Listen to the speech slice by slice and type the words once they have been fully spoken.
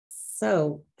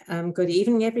So, good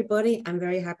evening, everybody. I'm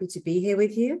very happy to be here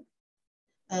with you.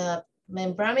 Me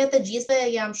mbrëmje të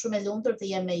gjithëve, jam shumë e lumtur të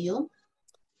jem me ju.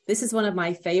 This is one of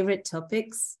my favorite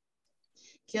topics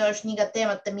Kjo është një nga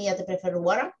temat të mia të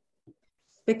preferuara,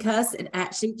 because it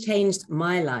actually changed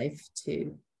my life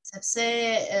too. sepse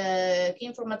ky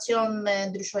informacion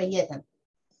më ndryshoi jetën.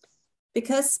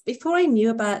 Because before I knew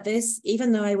about this,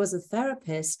 even though I was a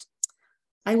therapist,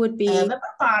 I would be Më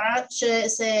përpara që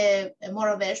se e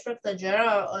mora vesh për këtë gjëra,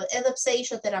 edhe pse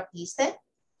isha terapiste,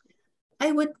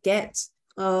 I would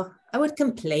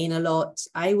complain a lot.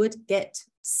 I would get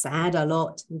sad a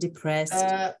lot, and depressed.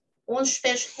 unë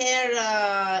shpesh herë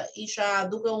isha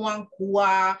duke u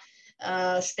ankua,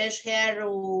 shpesh herë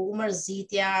u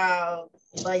mërzitja,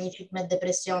 bëj një çik me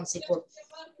depresion sikur.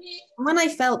 When I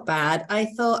felt bad, I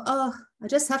thought, oh, I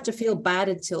just have to feel bad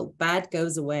until bad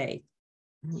goes away.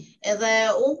 Edhe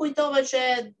unë kujtova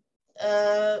që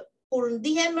kur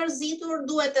ndihem mërzitur,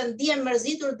 duhet të ndihem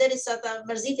mërzitur derisa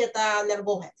mërzitja ta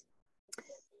largohet.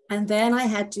 And then I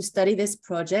had to study this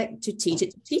project to teach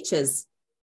it to teachers.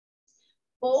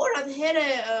 Por atëherë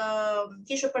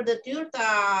kisha për detyrë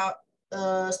ta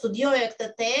studioja këtë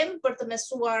temë për të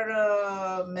mësuar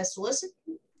mësuesit.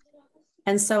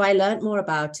 And so I learned more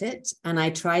about it and I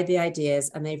tried the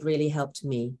ideas and they've really helped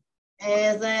me.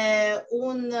 Edhe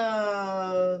unë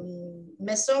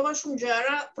mësova shumë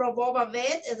gjëra, provova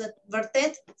vetë edhe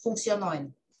vërtet funksionojnë.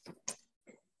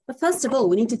 But first of all,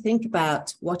 we need to think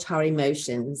about what are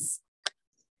emotions.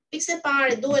 Pikse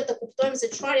parë duhet të kuptojmë se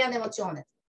çfarë janë emocionet.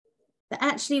 They're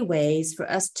actually ways for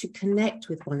us to connect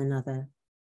with one another.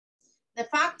 Në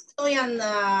fakt, këto janë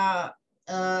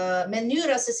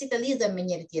mënyra se si të lidhem me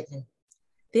njëri tjetrin.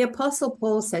 The Apostle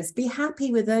Paul says, be happy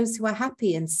with those who are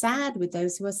happy and sad with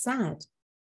those who are sad.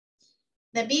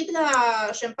 Në Bibla,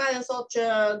 Shëmpari thotë që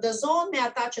gëzohen me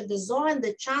ata që gëzohen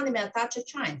dhe qani me ata që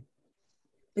qajnë.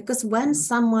 Because when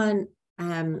someone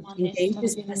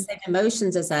engages with the same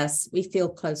emotions as us, we feel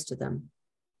close to them.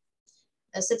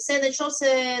 Sepse në qoftë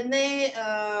se ne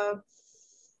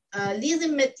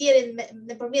lidhim me tjerin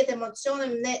nëpërmjet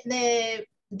emocioneve, ne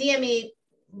ndihemi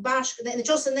bashkë, në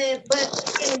qoftë se ne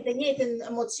kemi të njëjtin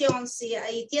emocion si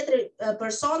ai tjetri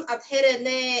person, atëherë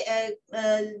ne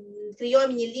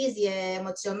krijojmë një lidhje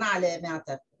emocionale me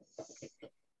atë.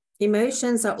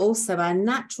 Emotions are also our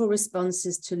natural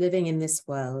responses to living in this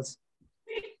world.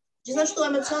 Gjithashtu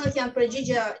emocionet janë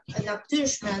përgjigje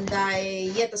natyrshme ndaj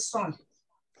jetës sonë.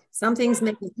 Some things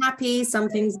make us happy, some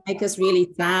things make us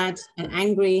really sad and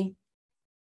angry.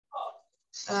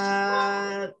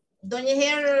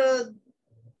 Donjëherë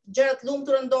gjërat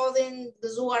lumtura ndodhin,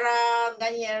 gëzuara,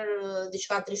 nganjëherë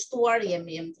diçka trishtuar,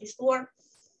 jemi trishtuar.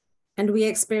 And we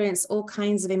experience all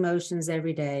kinds of emotions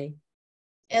every day.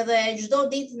 Edhe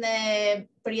çdo ditë ne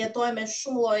përjetojmë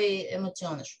shumë lloj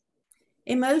emocionesh.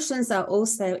 Emotions are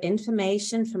also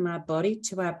information from our body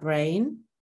to our brain.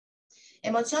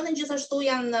 Emocionet gjithashtu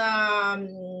janë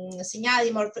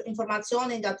sinjali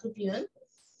informacioni nga trupi ynë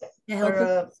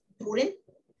për trurin.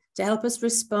 To help us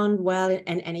respond well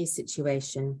in any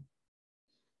situation.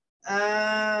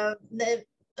 Që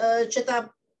ta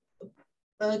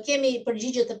kemi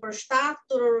përgjigje të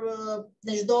përshtatur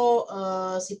në çdo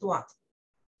situatë.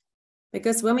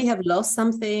 Because when we have lost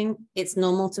something, it's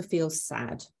normal to feel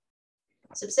sad.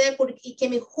 Sepse kur I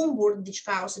kemi humbur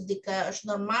diçka ose dikë, është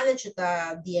normale që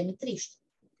ta ndihemi trisht.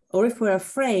 Or if we're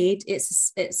afraid,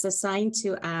 it's a sign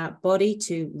to our body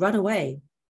to run away.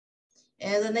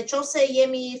 Edhe në qoftë se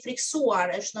jemi friksuar,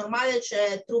 është normale që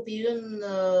trupi ynë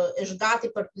është gati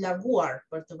për të larguar,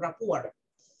 për të vrapuar.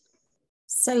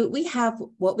 So we have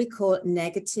what we call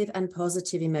negative and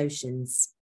positive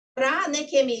emotions. Pra ne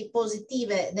kemi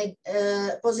pozitive dhe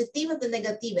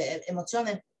negative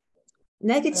emocione.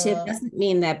 Negative doesn't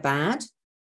mean they're bad.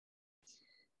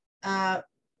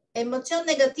 Emocion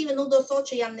negative nuk do thotë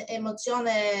që janë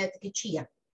emocione të keqia.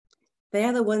 They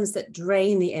are the ones that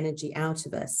drain the energy out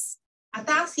of us.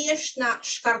 Ata thjesht na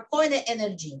shkarkojnë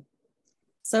energjinë.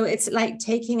 So it's like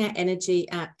taking our energy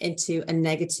into a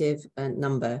negative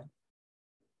number.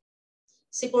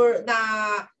 Sikur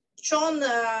na çon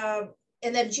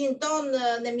energjinë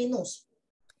tonë në minus.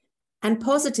 And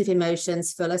positive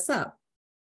emotions fill us up.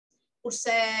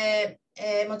 Kurse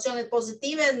emocionet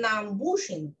pozitive na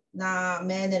mbushin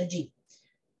me energji.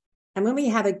 And when we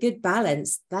have a good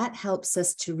balance, that helps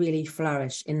us to really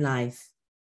flourish in life.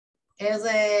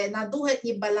 Edhe na duhet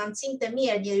një balancim të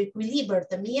mirë, një ekuilibër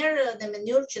të mirë në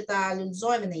mënyrë që ta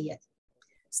lulëzojmë në jetë.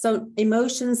 So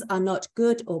emotions are not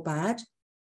good or bad.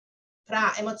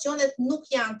 Pra, emocionet nuk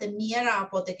janë të mira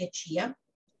apo të keqia.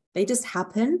 They just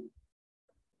happen.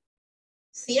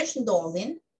 Thjesht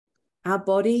ndodhin. Our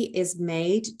body is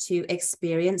made to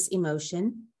experience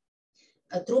emotion.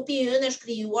 Trupi ynë është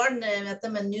krijuar në atë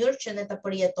mënyrë që ne të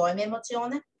përjetojmë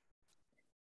emocione.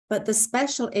 But the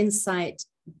special insight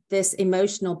this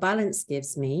emotional balance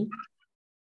gives me,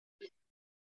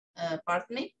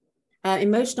 Pardon me?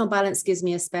 Emotional balance gives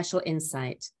me a special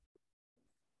insight.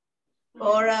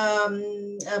 Por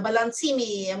balancimi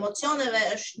i emocioneve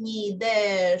është një ide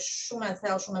shumë e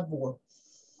thellë, shumë e bukur.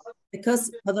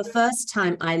 Because for the first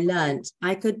time I learned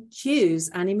I could choose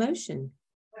an emotion.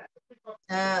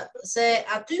 Se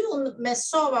aty unë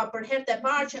mesova për herë të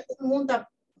parë që unë mund të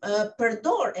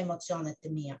përdor emocionet të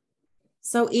mia.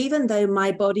 So even though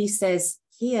my body says,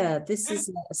 here, this is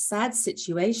a sad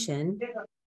situation,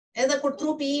 Edhe kur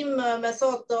trupi im më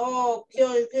thotë, kjo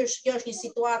është një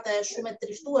situatë shumë e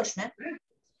trishtueshme,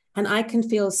 and I can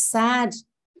feel sad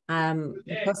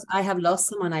because I have lost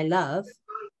someone I love,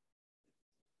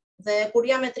 dhe kur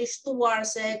jam e trishtuar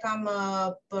se kam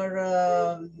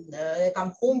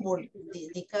humbur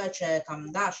dikë që kam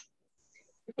dashur.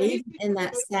 even in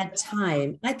that sad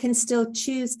time, I can still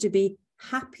choose to be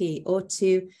happy or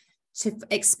to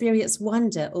experience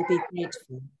wonder or be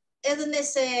grateful. Edhe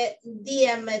nëse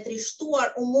ndihem e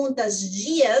trishtuar, unë mund të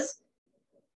zgjedh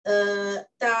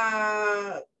ta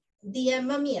ndihem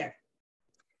më mirë.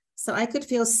 So I could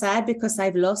feel sad because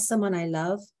I've lost someone I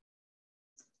love,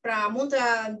 Pra mund të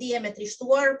ndihem e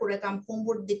trishtuar kur e kam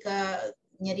humbur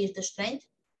njëri të shtrenjtë,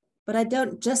 but I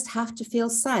don't just have to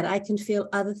feel sad. I can feel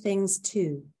other things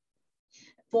too.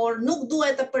 por nuk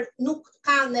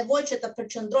ka nevojë që të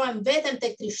përqendrohem vetëm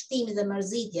tek trishtimi dhe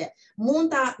mërzitje.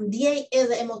 Mund ta ndjej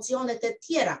edhe emocionet e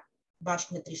tjera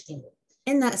bashkë me trishtimin.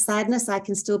 In that sadness, I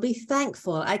can still be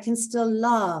thankful. I can still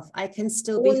laugh. I can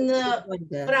still be full of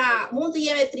wonder. Pra, mund të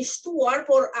jem e trishtuar,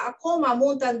 por akoma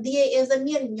mund ta ndjej edhe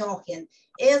mirënjohjen,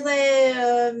 edhe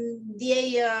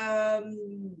ndjej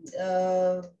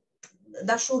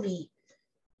dashuri.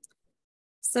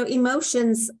 So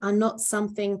emotions are not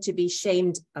something to be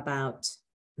shamed about.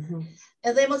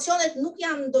 Edhe emocionet nuk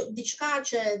janë diçka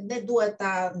që ne duhet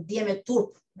ta ndjejmë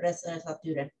turp rreth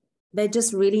atyre. They're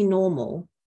just really normal.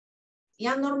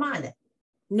 Janë normale.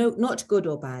 No, not good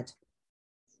or bad.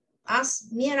 As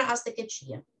mira as të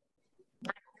keqia.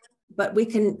 But we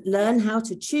can learn how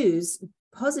to choose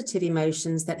positive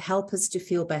emotions that help us to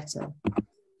feel better.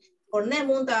 Por ne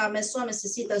mund ta mësojmë se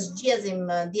si ta zgjedhim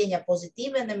ndjenja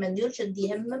pozitive në mënyrë që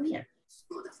ndihem më mirë.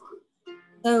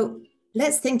 So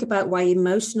let's think about why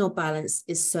emotional balance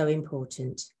is so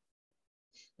important.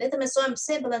 Le të mësojmë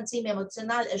pse balancimi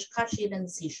emocional është kaq i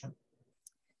rëndësishëm.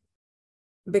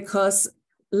 Because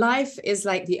life is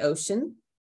like the ocean.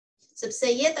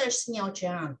 Sepse jeta është si një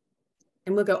oqean.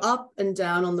 And we'll go up and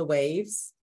down on the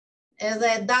waves.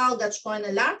 Edhe dalgat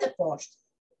shkojnë lart e poshtë.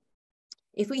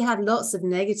 If we have lots of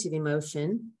negative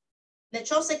emotion,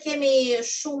 Nëse kemi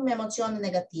shumë emocione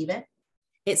negative,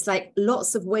 it's like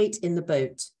lots of weight in the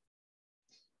boat.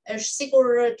 Është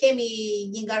sikur kemi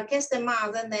një ngarkesë të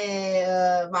madhe në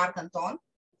barkën tonë.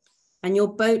 And your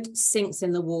boat sinks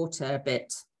in the water a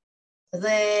bit.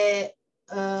 Dhe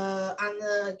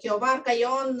kjo barka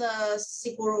jon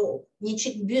sikur një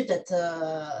çik mbytet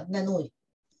në ujë.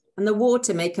 And the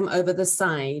water may come over the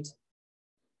side.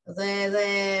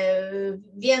 Dhe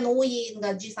vjen uji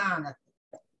nga gjitha anët.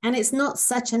 And it's not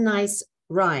such a nice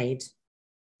ride.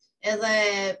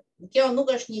 Edhe kjo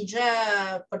nuk është një gjë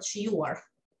për të shijuar.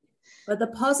 But the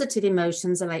positive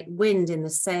emotions are like wind in the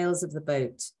sails of the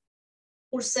boat.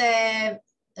 Kurse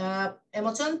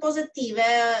emocionet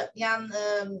pozitive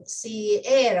janë si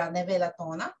era në velat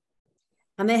tona.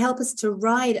 And they help us to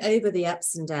ride over the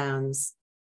ups and downs.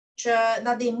 Që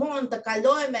na ndihmojnë të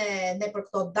kalojmë nëpër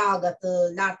këto dalga të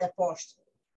lartë e poshtë.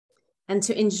 And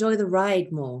to enjoy the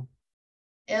ride more.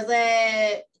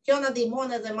 Edhe kjo na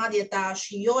ndihmon edhe madje ta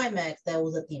shijojmë këtë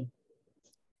udhëtim.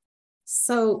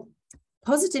 So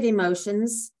positive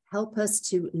emotions help us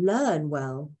to learn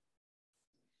well.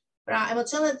 Pra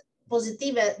emocionet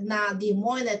pozitive na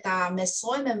ndihmojnë ta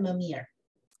mësojmë më mirë.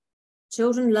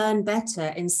 Children learn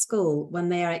better in school when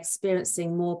they are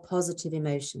experiencing more positive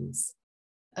emotions.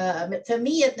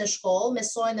 Fëmijët në shkollë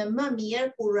mësojnë më mirë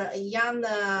kur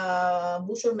janë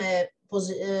mbushur me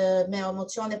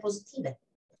emocione pozitive.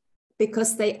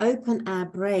 Because they open our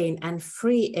brain and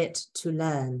free it to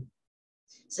learn.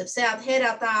 Sepse atëherë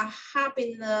ata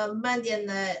hapin mendjen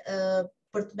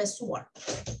për të mësuar.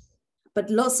 But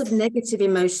lots of negative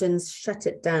emotions shut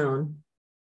it down.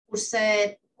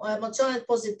 Kurse emocionet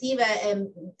pozitive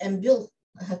e mbyll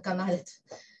kanalet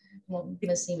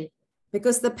mësimit.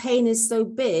 Because the pain is so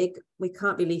big, we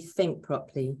can't really think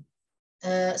properly.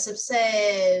 Sepse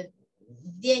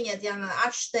ndjenjat janë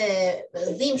aq të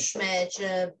dhimbshme që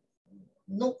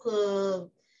nuk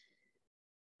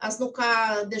ka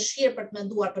dëshirë për të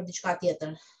menduar për diçka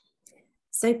tjetër.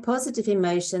 So positive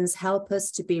emotions help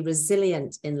us to be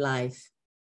resilient in life.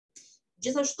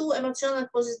 Gjithashtu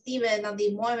emocionet pozitive na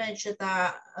ndihmojnë që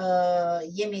ta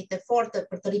jemi të fortë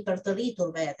për të rritur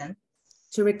veten.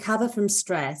 To recover from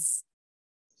stress.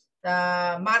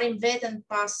 Ta marrim veten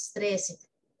pas stresit.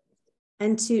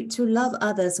 And to love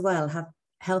others well, have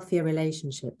healthier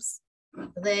relationships.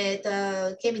 Dhe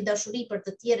të kemi dashuri për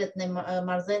të tjerët në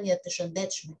marrëdhënie të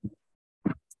shëndetshme.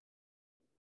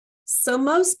 So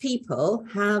most people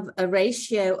have a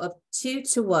ratio of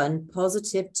 2-to-1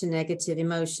 positive to negative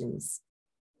emotions.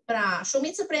 Pra,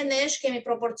 shumica prej nesh kemi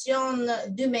proporcion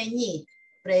 2-1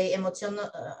 prej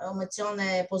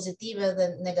emocione pozitive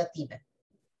dhe negative.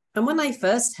 And when I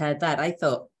first heard that, I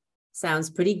thought, sounds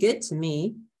pretty good to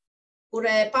me. Kur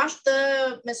e pash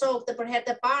këtë për herë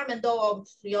të parë, mendova,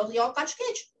 jo ka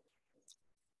keq.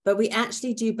 But we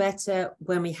actually do better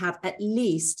when we have at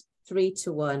least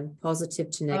 3-to-1 positive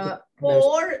to negative emotions.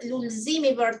 Por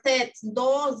lullëzimi vërtet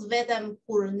ndodh vetëm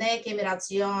kur ne kemi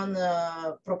racion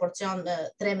proporcion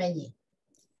 3-1.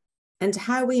 And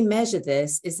how we measure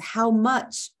this is how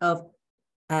much of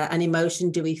an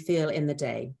emotion do we feel in the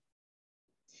day.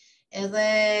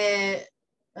 Edhe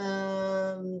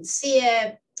si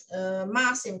e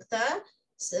masim këtë,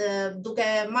 duke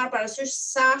marrë parasysh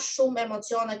sa shumë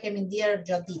emocione kemi ndjerë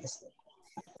gjatë ditës.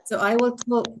 So I will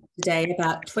talk today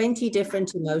about 20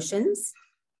 different emotions.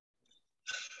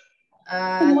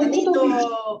 Tani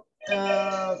do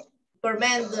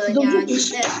përmend një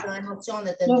listë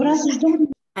emocionet e ndryshme.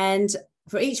 And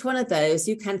for each one of those,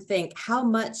 you can think, how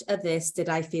much of this did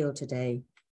I feel today?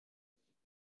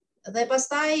 Dhe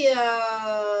pastaj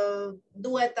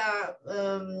duhet ta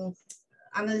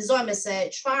analizojmë se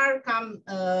çfarë kam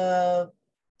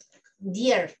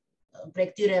ndjer prej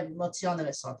këtyre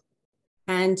emocioneve sot.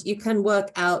 And you can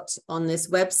work out on this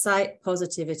website,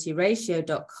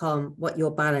 positivityratio.com, what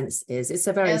your balance is. It's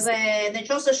a very... Edhe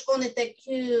nëse shkoni tek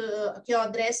kjo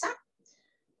adresa.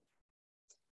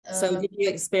 So did you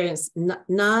experience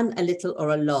none, a little, or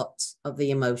a lot of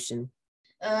the emotion?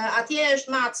 Atje është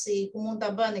matësi ku mund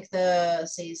ta bëni këtë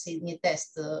si një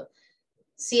test,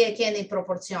 si e keni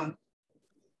proporcion.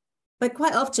 But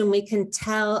quite often we can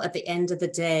tell at the end of the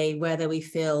day whether we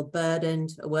feel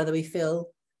burdened or whether we feel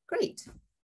great.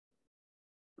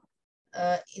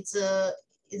 It's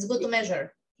good to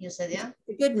measure, you said, yeah?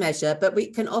 A good measure, but we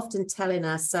can often tell in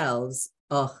ourselves,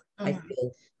 oh, I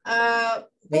feel.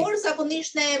 Por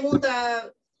zakonisht ne mund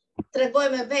ta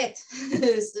tregojmë vetë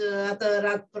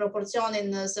atë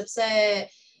proporcionin, sepse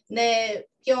ne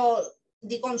kjo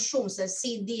ndikon shumë se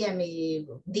si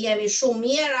ndihemi shumë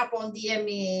mirë apo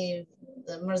ndihemi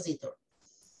mërzitur.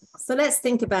 So let's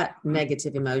think about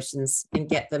negative emotions and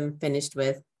get them finished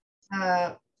with.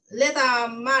 Le ta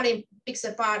marrim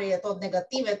pikë pari ato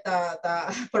negative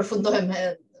ta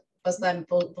përfundojmë pastaj me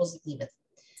pozitivet.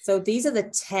 So these are the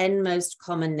 10 most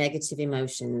common negative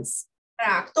emotions.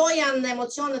 Pra, këto janë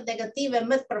emocionet negative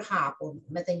më të përhapur,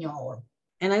 më të njohur.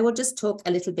 And I will just talk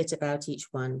a little bit about each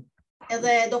one.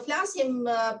 Edhe do flasim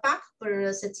pak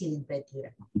për secilin prej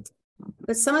tyre.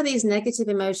 But some of these negative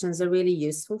emotions are really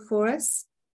useful for us.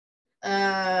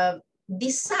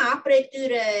 Disa prej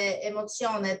këtyre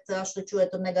emocionet ashtu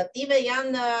quhetur negative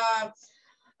janë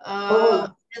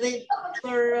edhe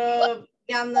për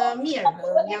janë mirë,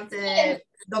 janë të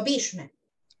dobishme.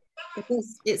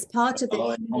 Because it's part of the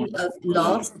journey of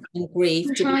loss and grief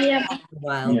to be a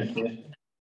while.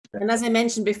 And as I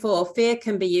mentioned before, fear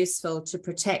can be useful to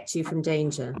protect you from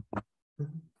danger.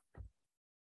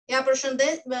 Ja, për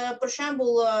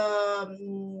shembull,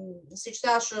 siç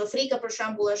thash, frika për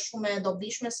shembull është shumë e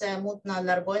dobishme se mund të na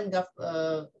largojnë nga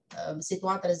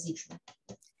situata rrezikshme.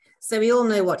 So we all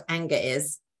know what anger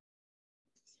is.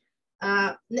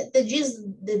 Të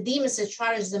gjithë dimë se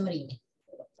çfarë është zemrimi.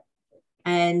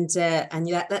 And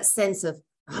that sense of,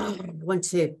 oh, I want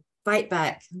to fight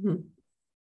back.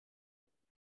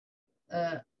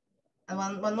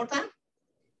 One more time?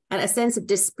 And a sense of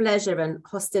displeasure and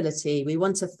hostility. We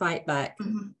want to fight back.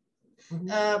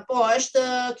 Po,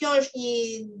 kjo është një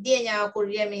ndjenja kur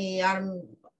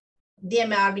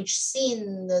ndjeme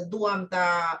armiqësinë, duam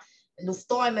ta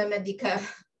luftojmë me dikë,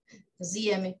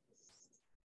 zihemi.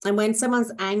 And when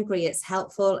someone's angry, it's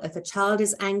helpful if a child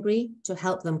is angry to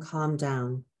help them calm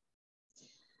down.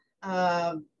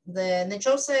 Dhe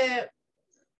nëse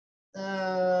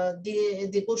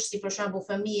dikush si për shembull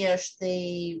fëmijë është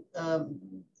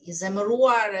i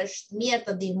zemëruar, është mirë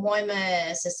të ndihmojmë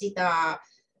se si ta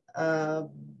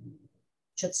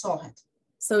qetësohet.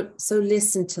 So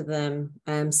listen to them,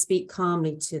 speak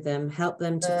calmly to them, help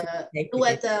them to feel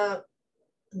safe.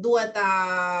 duhet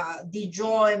ta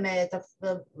dëgjojmë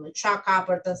çka ka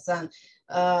për të thënë.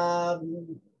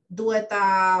 Duhet ta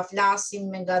flasim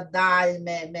me ngadalë,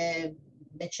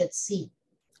 me qetësi.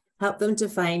 Help them to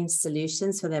find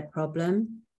solutions for their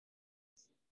problem.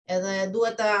 Edhe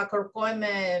duhet ta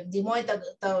kërkojmë, ndihmojmë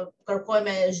ta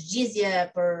kërkojmë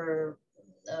zgjidhje për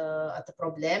atë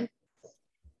problem.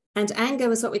 And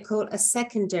anger is what we call a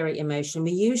secondary emotion.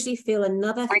 We usually feel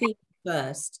another feeling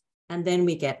first, and then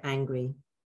we get angry.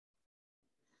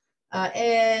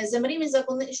 Zemërimi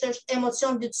zakonisht është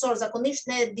emocion dytësor. Zakonisht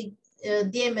ne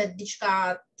ndjejmë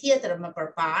diçka tjetër më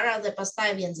përpara dhe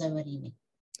pastaj vjen zemërimi.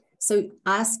 So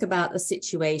ask about the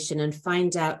situation and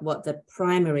find out what the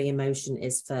primary emotion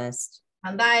is first.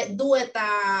 Andaj duhet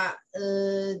ta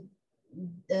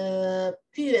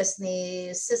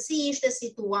pyesni se si ishte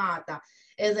situata,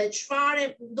 edhe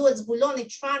çfarë duhet zbuloni,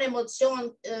 çfarë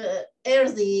emocion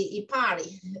erdhi I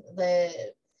pari dhe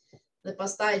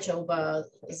pastaj që u bë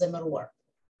zemëruar.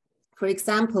 For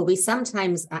example, we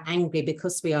sometimes are angry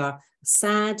because we are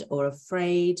sad or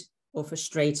afraid or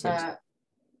frustrated.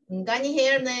 Nga një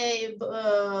herë ne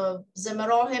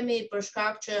zemërohemi për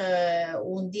shkak që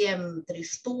u ndjem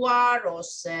trishtuar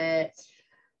ose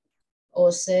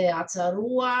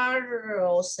acaruar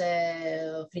ose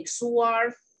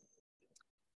friksuar.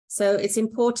 So it's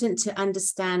important to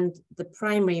understand the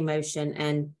primary emotion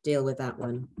and deal with that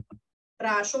one.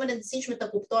 Pra shumë e rëndësishme të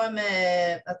kuptojmë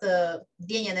atë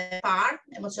ndjenjen e parë,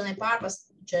 emocionin e parë pas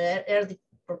që erdhi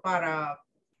përpara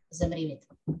zemërimit.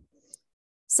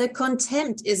 So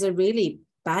contempt is a really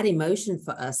bad emotion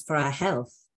for us, for our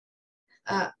health.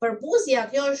 Përbuzja,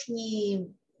 kjo është një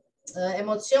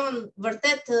emocion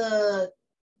vërtet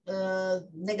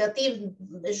negativ,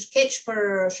 është keq për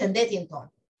shëndetin tonë.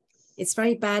 It's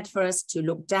very bad for us to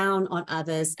look down on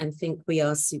others and think we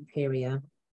are superior.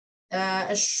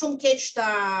 Është shumë keq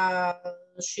ta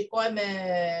shikojmë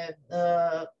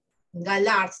nga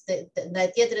lart ndaj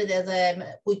tjetrit edhe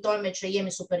kujtojmë që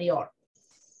jemi superior.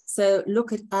 So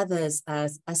look at others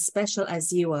as special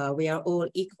as you are. We are all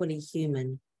equally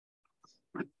human.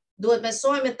 Duhet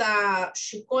mësojmë ta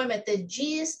shikojmë të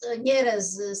gjithë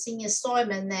njerëz si njësoj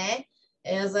me ne,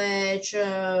 edhe që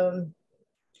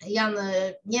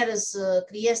janë njerëz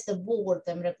krijesë të bukur,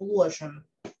 të mrekullueshëm,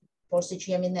 por siç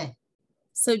jemi ne.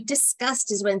 So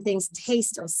disgust is when things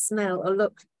taste or smell or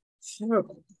look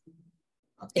horrible.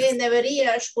 Okay,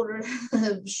 neveria është kur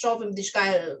shohim diçka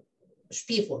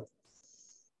shpifur.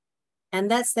 And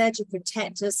that's there to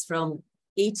protect us from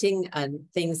eating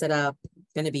and things that are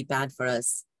going to be bad for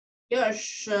us. Kjo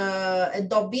është e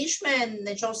dobishme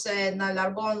nëse na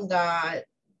largon nga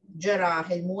gjëra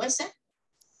helmuese.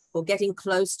 Or getting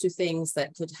close to things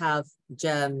that could have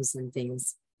germs and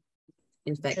things,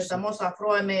 infections. Që të mos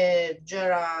afrohemi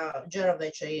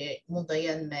gjërave që mund të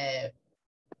jenë me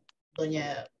ndonjë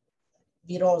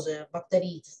viroze,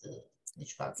 bakteri,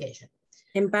 diçka keqe.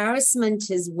 Embarrassment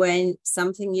is when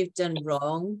something you've done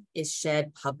wrong is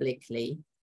shared publicly.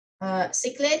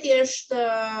 Sikleti është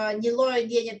një lloj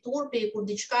ndjenje turpi kur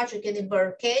diçka që keni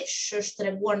bërë keq është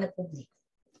treguar në publik.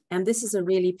 And this is a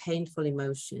really painful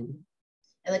emotion.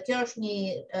 Edhe kjo është një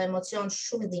emocion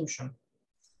shumë I dhimbshëm.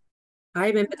 I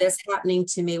remember this happening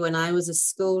to me when I was a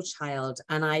school child,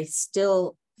 and I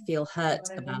still feel hurt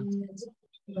about it.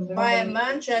 Mbaj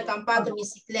mend që kam patur një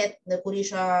siklet kur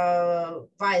isha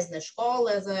vajzë në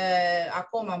shkollë dhe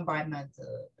akoma mbaj mend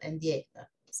e ndjej këtë.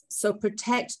 So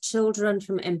protect children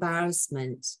from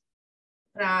embarrassment.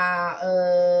 Pra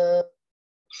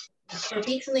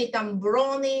përpiquni ta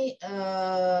mbroni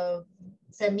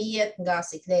fëmijët nga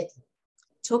sikleti.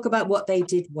 Talk about what they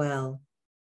did well.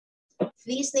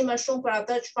 Flisni më shumë për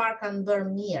atë çfarë kanë bërë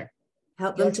mirë.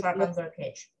 Help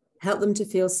them to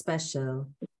feel special.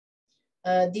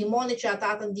 Ndihmoni që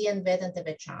ata të ndjehen veten të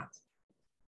veçantë.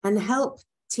 And help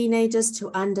teenagers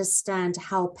to understand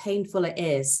how painful it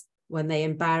is when they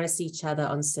embarrass each other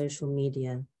on social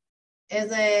media.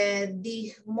 Edhe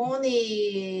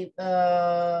ndihmoni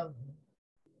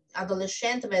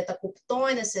adoleshentëve të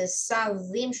kuptojnë se sa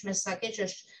dhimbshme, sa keq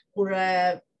është kur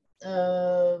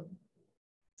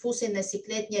fusin në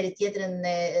siklet njëri tjetrin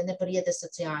në rrjetet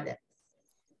sociale.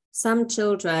 Some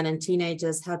children and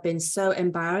teenagers have been so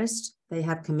embarrassed they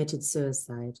have committed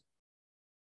suicide.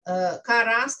 Ka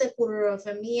raste kur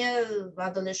fëmijët,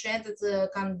 adoleshentët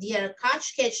kanë ndier kaq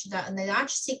keq në aq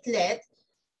siklet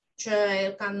që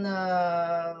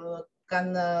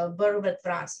kanë bërë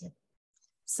vetvrasje.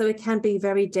 So it can be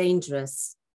very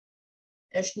dangerous.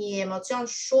 Është një emocion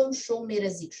shumë I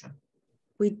rrezikshëm.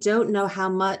 We don't know how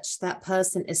much that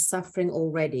person is suffering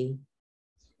already.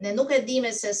 Ne nuk e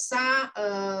dimë se sa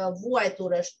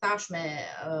vuajtur është tashme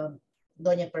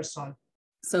ndonjë person.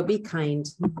 So be kind.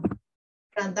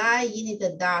 Prandaj jini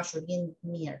të dashur, jini të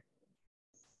mirë.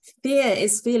 Fear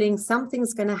is feeling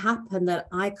something's going to happen that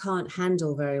I can't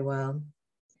handle very well.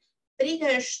 Frika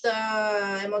është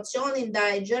emocioni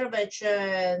ndaj gjërave që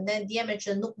ne ndjeme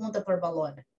që nuk mund të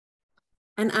përballojmë.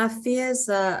 And our fears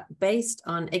are based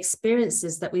on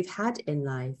experiences that we've had in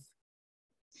life.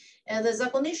 Edhe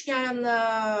zakonisht janë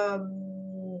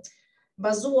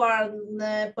bazuar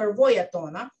në përvojat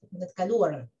tona, në të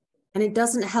kaluarën. And it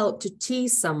doesn't help to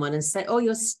tease someone and say, oh,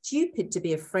 you're stupid to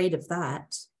be afraid of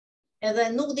that.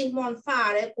 Edhe nuk ndihmon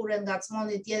fare kur e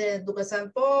ngacmoni tjetrin duke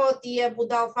thënë, po ti je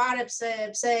budall fare,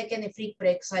 pse e keni frikë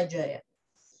prej kësaj gjëje.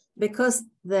 Because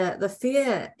the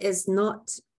fear is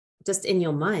not just in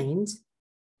your mind.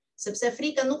 Sepse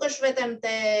frika nuk është vetëm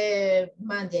te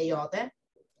mendja jote.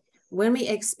 When we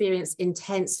experience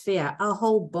intense fear, our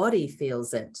whole body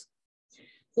feels it.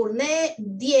 Kur ne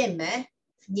ndjeme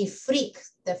një frikë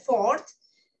të fortë,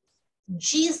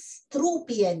 gjithë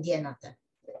trupi e ndjen atë.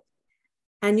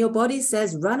 And your body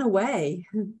says, run away.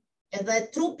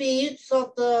 Edhe trupi yt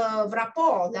thot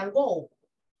vrapo, largohu.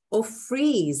 Or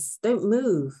freeze, don't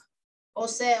move.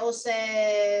 Ose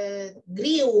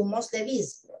griu, mos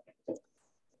lëviz.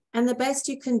 And the best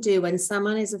you can do when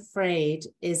someone is afraid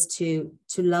is to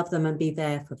love them and be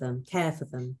there for them, care for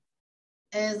them.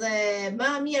 Edhe më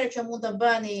mirë që mund të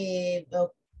bëni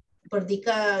për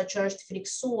dikë që është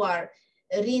friksuar,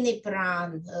 rini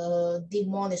pranë,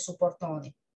 ndihmoni,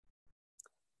 suportoni.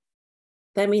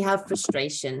 Then we have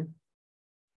frustration.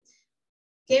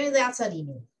 Kemi dhe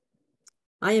acarimin.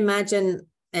 I imagine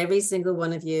every single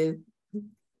one of you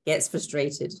gets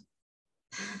frustrated.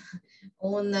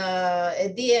 Unë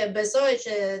e di e besoj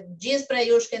që gjithë prej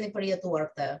jush keni përjetuar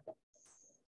këtë.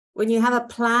 When you have a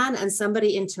plan and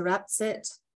somebody interrupts it.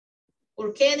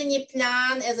 Kur keni një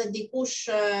plan edhe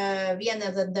dikush vjen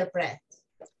edhe ndërpret.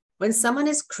 When someone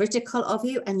is critical of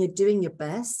you and you're doing your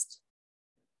best.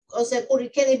 Ose kur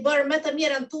keni bërë më të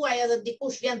mirën tuaj edhe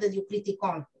dikush vjen dhe ju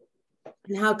kritikon.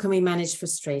 And how can we manage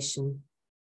frustration?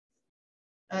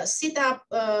 Si ta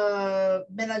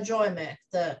menaxhojmë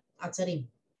këtë acërim?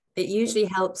 It usually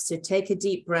helps to take a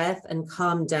deep breath and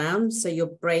calm down so your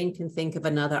brain can think of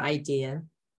another idea.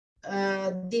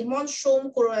 Ndihmon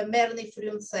shumë kur e merrni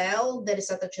frym thellë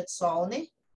derisa të qetësoheni,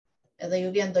 edhe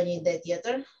ju vjen ndonjë ide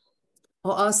tjetër.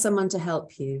 Or ask someone to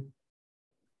help you.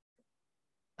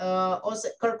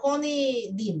 Ose kërkoni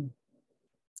ndihmë.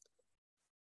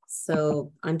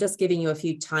 So I'm just giving you a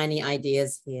few tiny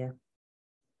ideas here.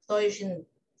 Këto ishin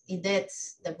idet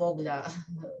të vogla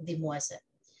ndihmuese.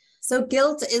 So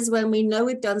guilt is when we know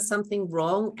we've done something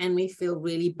wrong and we feel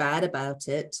really bad about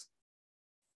it.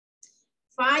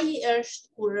 Faji është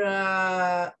kur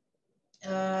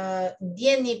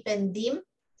ndjeni pendim,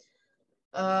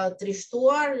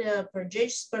 trishtuar,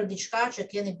 përgjegjës për diçka që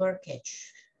keni bërë keq.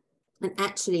 And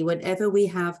actually, whenever we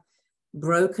have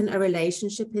broken a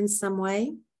relationship in some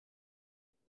way,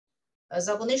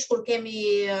 zakonisht kur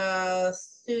kemi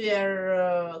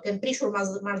kemi prishur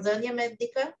marrëdhënie me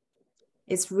dikë,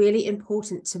 it's really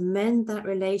important to mend that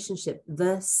relationship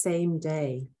the same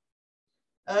day.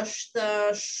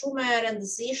 Është shumë e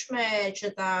rëndësishme që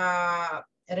ta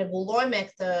rregullojmë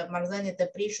këtë marrëdhënie të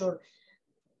prishur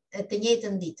të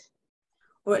njëjtën ditë.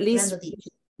 Or at least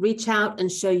reach out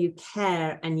and show you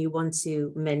care and you want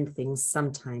to mend things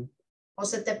sometime.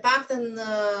 Ose të paktën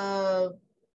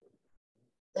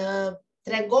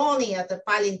tregoni atë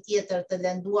palin tjetër të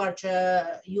lënduar që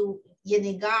ju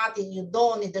jeni gati, ju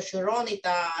doni, dëshironi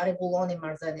ta rregulloni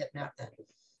marrëdhëniet me atë.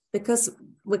 Because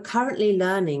we're currently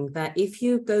learning that if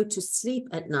you go to sleep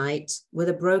at night with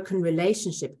a broken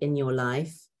relationship in your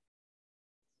life,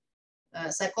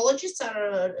 psychologists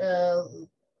are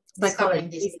discovering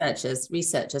this.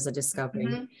 Researchers are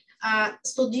discovering.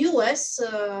 Studiues,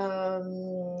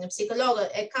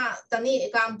 psikologë tani e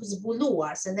kanë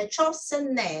zbuluar se në qoftë se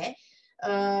ne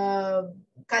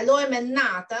kalojmë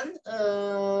natën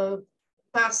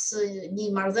pas një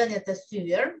marrëdhënie të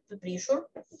thyer, të prishur,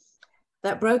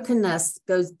 that brokenness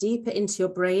goes deeper into your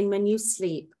brain when you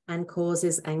sleep and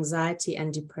causes anxiety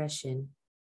and depression.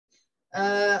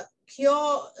 Kjo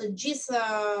gjitha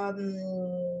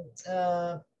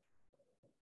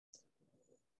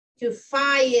kjo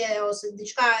faje ose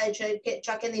diçka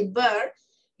që keni bërë,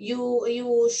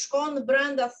 ju shkon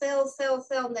brenda thellë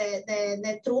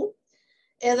në trup,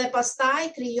 edhe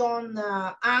pastaj krijon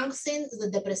anksin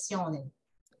dhe depresionin.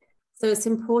 So it's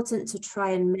important to try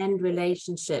and mend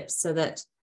relationships so that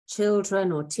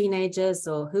children or teenagers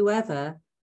or whoever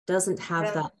doesn't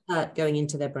have that hurt going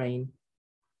into their brain.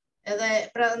 Edhe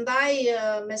prandaj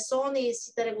mësoni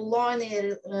si të rregullojeni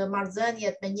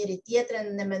marrëdhëniet me njëri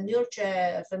tjetrin në mënyrë që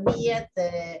fëmijët e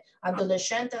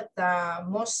adoleshentët ta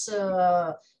mos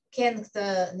kenë këtë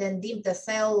lëndim të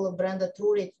thellë brenda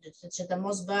trurit që të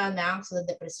mos bëhen me ankth dhe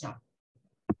depresion.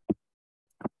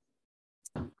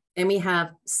 And we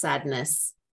have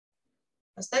sadness.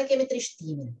 Pastaj kemi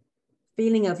trishtimin.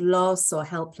 Feeling of loss or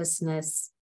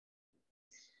helplessness.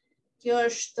 Kjo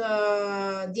është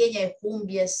ndjenja e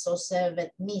humbjes ose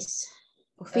vetmisë,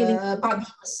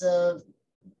 padihmës,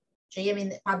 që jemi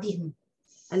padihmë.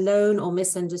 Alone or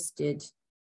misunderstood.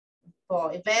 Po,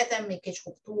 I vetëm, I keq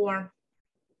kuptuar.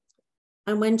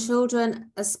 And when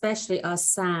children especially are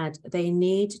sad, they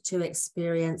need to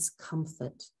experience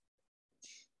comfort.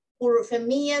 Kur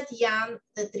fëmijët janë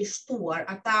të trishtuar,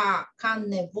 ata kanë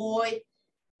nevojë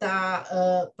ta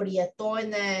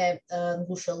përjetojnë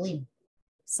ngushëllim.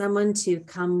 Someone to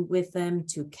come with them,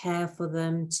 to care for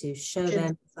them, to show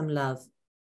them some love.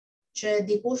 Që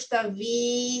dikush ta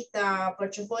vi, ta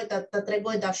përqëfoj, ta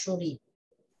tregoj dashuri.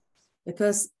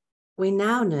 Because we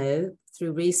now know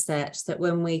through research that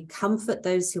when we comfort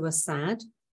those who are sad,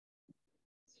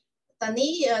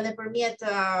 Tani, nëpërmjet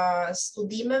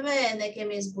studimeve, ne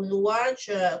kemi zbuluar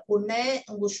që kur ne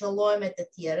ngushëllojmë të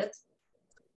tjerët,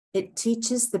 it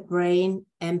teaches the brain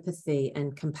empathy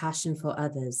and compassion for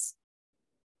others.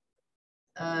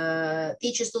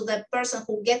 Teaches to the person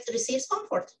who receives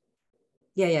comfort.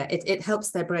 Yeah, it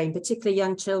helps their brain, particularly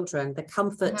young children. The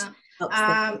comfort helps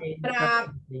their brain.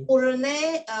 Pra, kur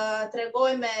ne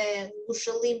tregojmë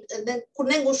ngushëllim, kur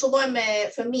ne ngushëllojmë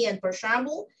fëmijën për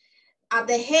shembull,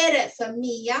 atëherë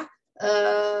fëmia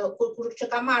kur që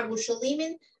ka marrë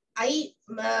ngushëllimin, ai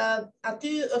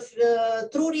aty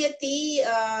truri I tij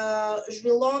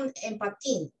zhvillon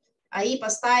empatinë. Ai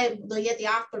pastaj do jetë I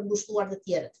aftë për ngushëlluar të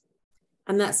tjerët.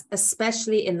 And that's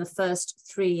especially in the first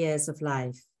 3 years of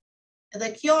life. Dhe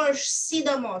kjo është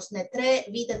sidomos në 3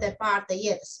 vitet e parë të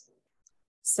jetës.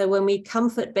 So when we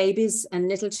comfort babies and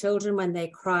little children when they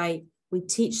cry, we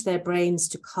teach their brains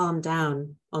to calm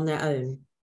down on their own.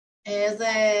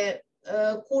 Edhe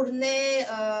kur ne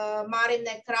marrim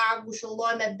në krah,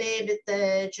 ngushëllojmë bebit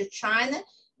që qajnë,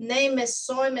 ne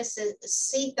mësojmë se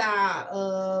si ta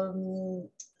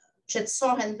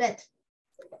qetësohen vetë.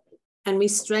 And we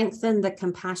strengthen the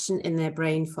compassion in their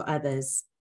brain for others.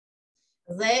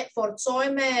 Dhe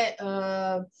forcojmë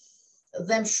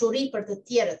dëmshuri për të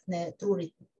tjerët në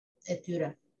trurit e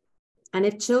tyre. And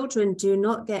if children do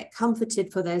not get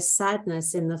comforted for their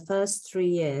sadness in the first 3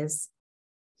 years,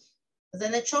 dhe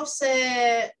në qoftë se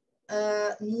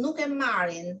nuk e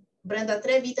marrin brenda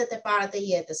 3 vitet e para të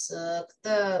jetës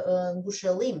këtë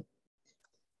ngushëllim,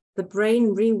 the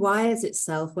brain rewires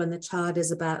itself when the child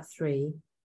is about 3.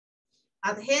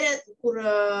 Atëherë kur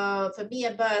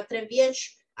fëmia bëhet 3 vjeç,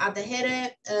 atëherë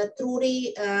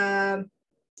truri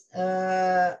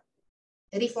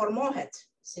riformohet,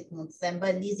 si mund të them,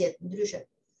 bën lizje ndryshe.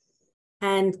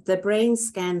 And the brain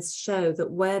scans show that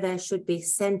where there should be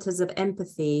centers of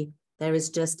empathy, there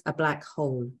is just a black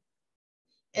hole.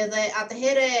 Edhe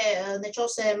atëherë në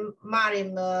qoftë se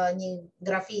marrim një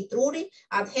grafi truri,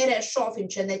 atëherë shohim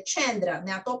që në qendra,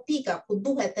 në ato pika ku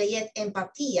duhet të jetë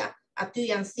empatia, aty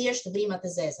janë thjesht vrimat e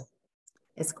zeza.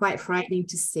 It's quite frightening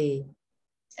to see.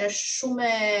 Është shumë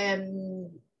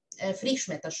e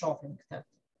frikshme të shohim këtë.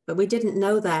 But we didn't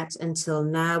know that until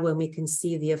now when we can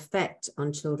see the effect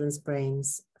on children's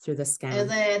brains through the scan.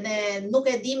 Edhe ne nuk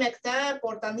e dim këtë,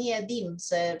 por tani e dim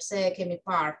se pse kemi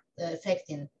parë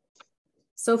efektin.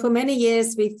 So for many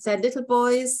years we said, little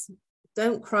boys,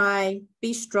 don't cry,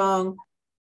 be strong.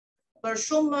 Për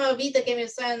shumë vite kemi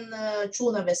thënë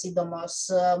çunave sidomos,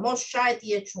 mos qaj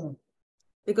ti je çun.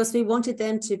 Because we wanted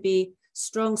them to be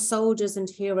strong soldiers and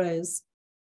heroes.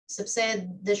 Sepse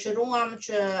dëshiruam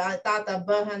që ata të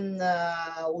bëhen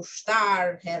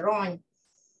ushtar, heronj.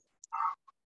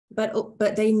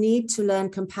 But they need to learn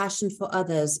compassion for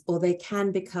others or they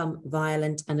can become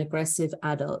violent and aggressive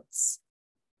adults.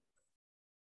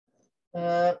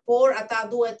 Por ata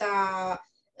duhet ta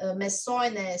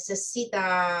mësojnë se si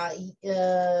ta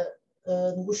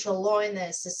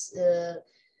ngushëllojnë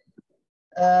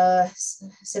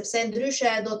sepse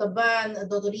ndryshe do të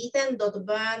rriten, do të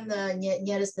bëhen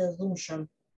njerëz të dhunshëm.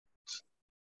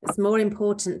 It's more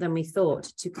important than we thought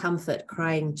to comfort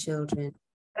crying children.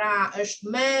 Pra,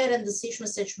 është më e rëndësishme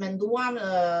se që menduam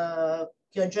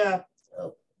kjo gjë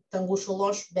të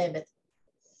ngushëllosh bebet.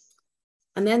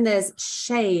 And then there's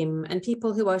shame, and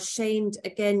people who are shamed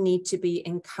again need to be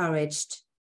encouraged.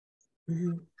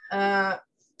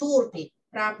 Turpi,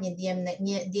 prap një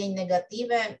ndjenjë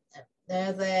negative,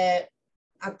 dhe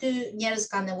aty njerëz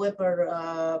kanë nevojë për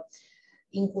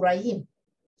inkurajim.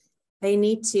 They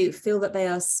need to feel that they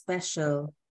are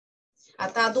special.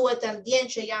 Ata duhet të ndjenë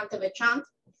që janë të veçantë.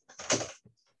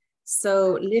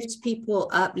 So lift people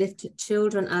up, lift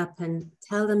children up and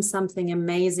tell them something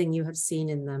amazing you have seen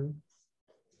in them.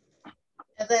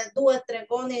 Edhe duhet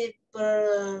tregoni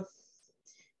për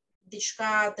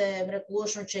diçka të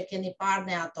mrekullueshme që keni parë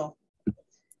në ato.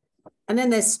 And then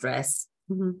there's stress.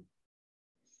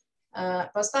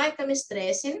 Pastaj kemi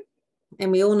stresin.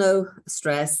 And we all know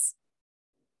stress.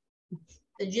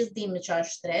 Të gjithë dimë çfarë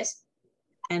është stres.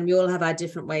 And we all have our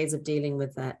different ways of dealing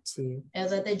with that too.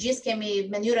 Edhe të gjithë kemi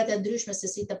mënyrat e ndryshme se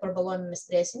si të përballojmë me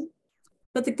stresin.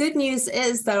 But the good news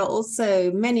is there are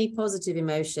also many positive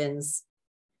emotions.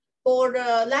 Por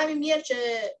lajmi I mirë që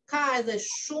ka edhe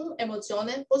shumë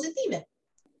emocione pozitive.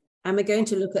 And we're going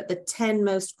to look at the 10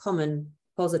 most common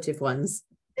positive ones.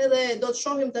 Edhe do të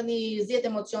shohim tani 10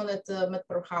 emocionet më të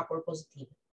përhapur pozitive.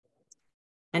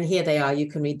 And here they are, you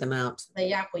can read them out. Dhe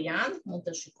ja ku janë, mund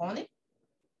të shikoni.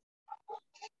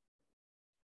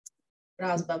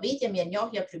 Pra zbavitje,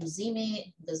 mirënjohja,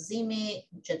 frymëzimi, gëzimi,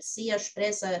 qetësia,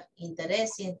 shpresa,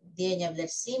 interesi, ndjenja e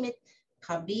vlerësimit,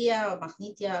 habia,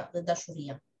 mahnitja dhe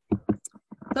dashuria.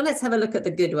 So let's have a look at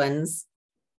the good ones.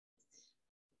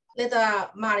 Le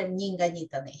ta marrim një nga një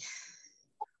tani.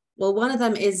 Well, one of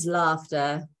them is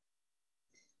laughter.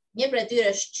 Një prej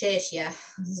tyre është qeshja,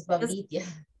 zbavitja.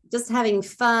 Just having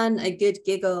fun, a good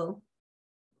giggle.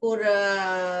 Kur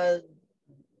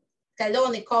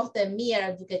kaloni kohët e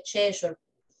mira duke qeshur.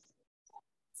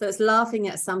 So it's laughing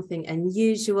at something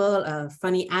unusual, a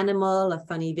funny animal, a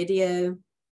funny video.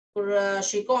 Kur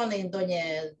shikoni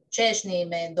ndonjë qeshni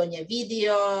me ndonjë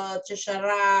video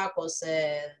qesharak ose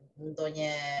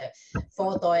ndonjë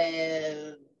foto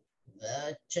e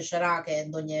qesharake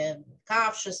ndonjë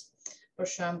kafshës për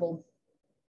shembull.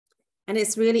 And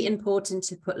it's really important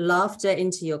to put laughter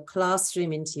into your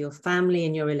classroom, into your family,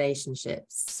 and your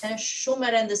relationships. Është shumë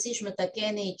e rëndësishme të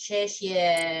keni qeshje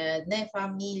në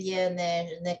familje,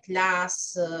 në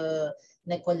klasë,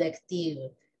 në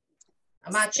kolektiv.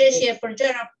 Ama qeshje për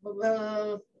gjëra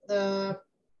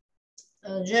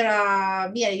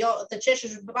mirë, jo të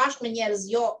qeshësh bashkë me njerëz,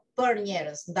 jo për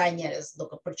njerëz, ndaj njerëz,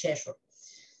 duke përqeshur.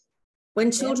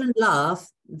 When children laugh,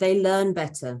 they learn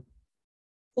better.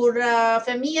 Kur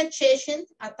fëmijët qeshin,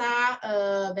 ata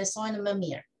besojnë më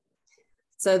mirë.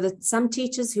 So that some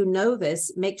teachers who know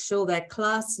this make sure their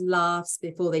class laughs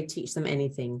before they teach them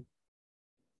anything.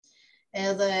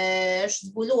 Edhe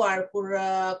është zbuluar kur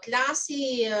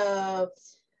klasi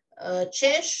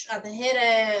qesh, atëherë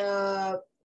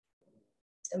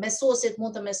mësuesit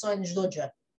mund të mësojnë çdo gjë.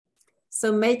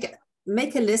 So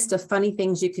make a list of funny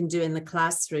things you can do in the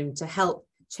classroom to help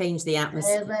change the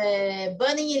atmosphere. Edhe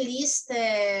bëni një listë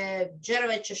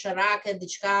gjërave qesharake,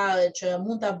 diçka që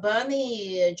mund ta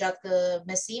bëni gjatë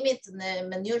mësimit në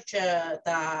mënyrë që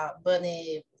ta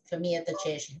bëni fëmijët të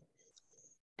qeshin.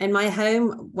 In my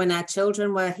home, when our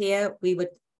children were here, we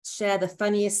would share the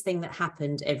funniest thing that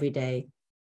happened every day.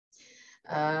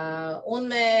 Unë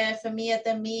me fëmijët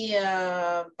e mi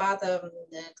patëm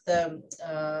këtë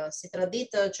si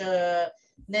traditë që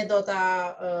ne do ta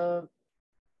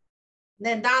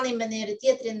ne ndanim me njëri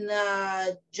tjetrin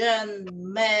gjën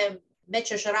me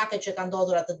qesharake që ka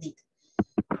ndodhur atë ditë.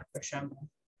 Për shembull.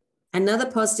 Another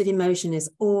positive emotion is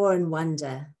awe and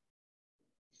wonder.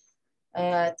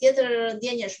 Tjetër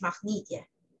ndjenjë është mahnitje.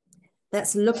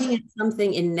 That's looking at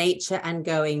something in nature and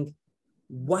going,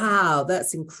 wow,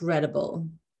 that's incredible.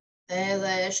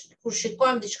 Edhe kur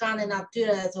shikojmë diçka në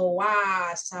natyrë dhe thua,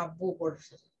 wow, sa bukur.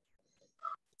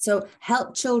 So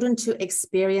help children to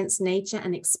experience nature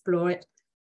and explore it.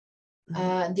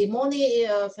 Ndihmoni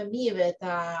fëmijëve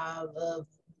ta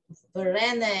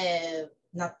vërenë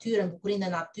natyrën, bukurinë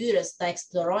e natyrës, ta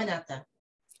eksplorojnë atë.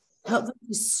 Help them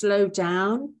to slow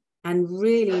down and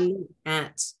really look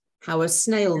at how a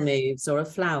snail moves or a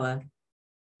flower.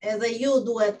 Edhe ju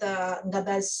duhet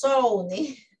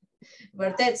ngadalsohuni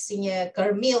vërtet si një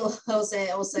kërmill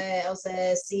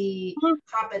ose si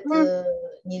hapet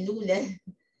një lule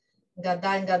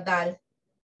ngadal.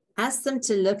 Ask them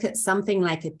to look at something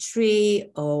like a tree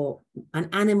or an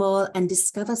animal and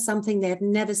discover something they have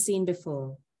never seen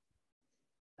before.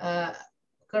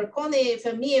 Kërkoni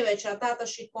fëmijëve që ata të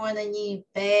shikojnë një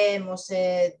pemë ose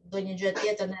ndonjë gjë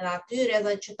tjetër në natyrë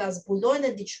edhe që ta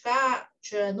zbulojnë diçka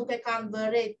që nuk e kanë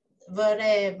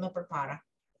vëre më përpara.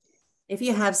 If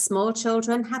you have small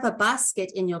children, have a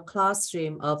basket in your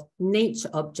classroom of nature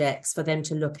objects for them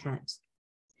to look at.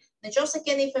 Nëse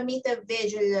keni fëmijë të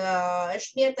vegjël,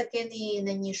 është mirë të keni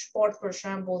në një shport për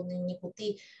shembull, në një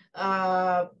kuti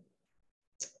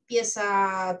pjesa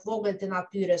të vogël të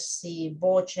natyrës si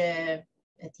boqe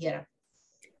e tjera.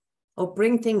 or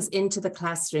bring things into the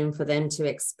classroom for them to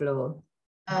explore.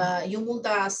 Ju mund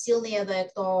ta sillni edhe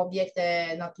këto objekte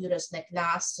natyrës në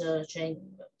klasë që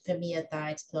fëmijët ta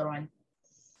eksplorojnë.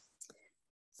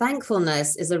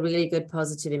 Thankfulness is a really good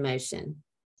positive emotion.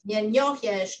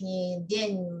 Mirënjohja është një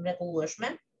ndjenjë mrekullueshme.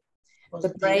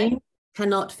 The brain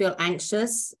cannot feel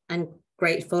anxious and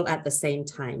grateful at the same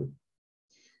time.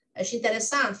 Është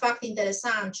interesant, fakti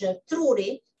interesant që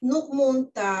truri nuk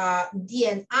mund ta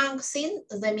ndjen anksin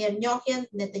dhe mirënjohjen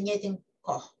në të njëjtin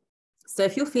kohë. So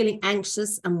if you're feeling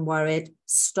anxious and worried,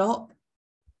 stop.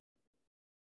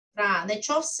 Pra, në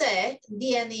qoftë se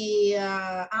ndjeni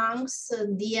anks,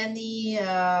 ndjeni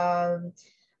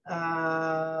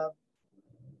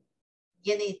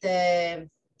jeni të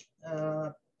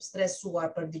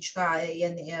stresuar për diçka,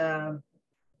 jeni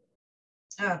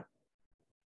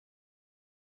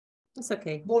That's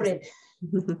okay. worried.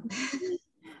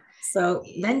 So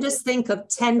then just think of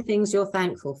 10 things you're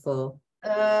thankful for.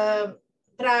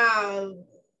 Pra,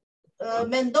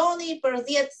 mendoni për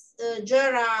 10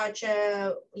 gjëra që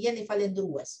jeni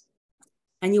falendrues.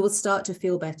 And you will start to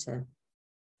feel better.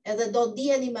 Edhe do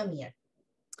ndiheni më mirë.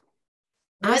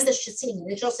 Në të shqetësimin,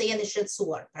 nëse jeni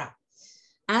shqetësuar, pra.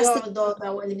 Kjo do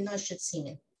ta eliminoj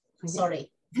shqetësimin.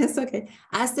 Sorry. That's okay.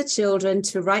 Ask the children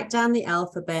to write down the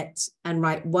alphabet and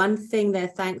write one thing they're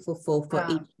thankful for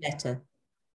each letter.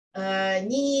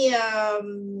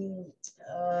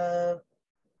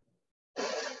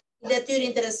 Detyrë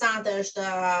interesante është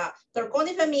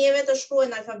kërkoni fëmijëve të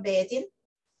shkruajnë alfabetin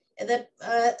edhe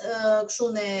kështu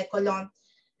në kolon.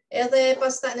 Edhe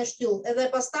pastaj në shtyllë, edhe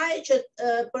pastaj që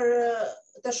për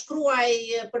të shkruaj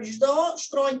për çdo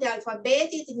shkronjë të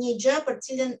alfabetit një gjë për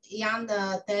cilën janë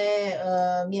të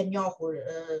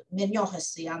mirënjohës,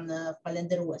 janë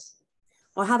falendërues.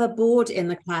 Or have a board in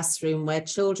the classroom where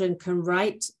children can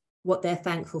write what they're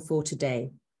thankful for today.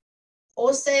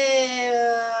 Ose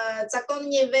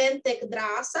cakton një vend tek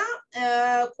drasa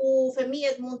ku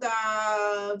fëmijët mund ta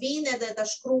vinë edhe ta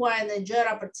shkruajnë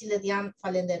gjëra për cilët janë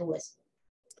falendërues.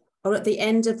 Or at the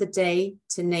end of the day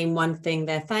to name one thing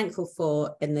they're thankful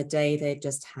for in the day they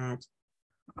just had.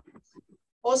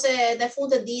 Ose në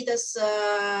fund të ditës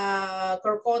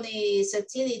kërkoni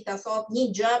secili ta thotë një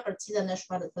gjë për cilën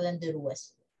është falendërues.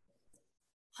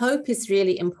 Hope is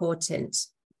really important.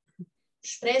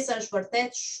 Shpresa është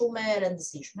vërtet shumë e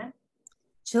rëndësishme.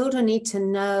 Children need to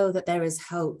know that there is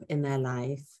hope in their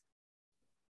life.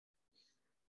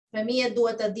 Fëmijët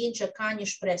duhet të dinë që ka një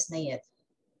shpresë në jetë.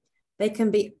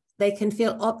 They can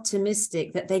feel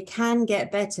optimistic that they can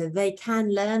get better, they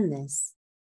can learn this.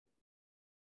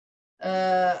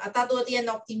 Ata duhet të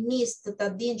jenë optimistë, të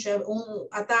dinë që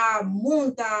ata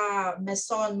mund ta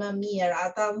mësojnë më mirë,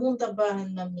 ata mund të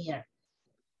bëhen më mirë.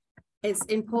 It's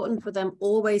important for them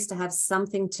always to have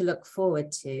something to look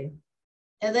forward to.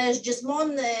 Edhe është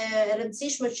gjithmonë e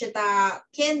rëndësishme që ta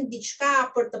kenë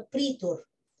diçka për të pritur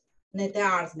në të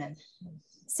ardhmen.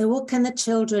 So what can the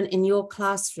children in your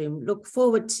classroom look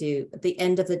forward to at the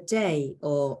end of the day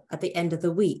or at the end of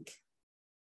the week?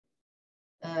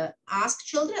 Ask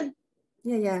children?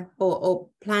 Yeah. Or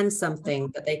plan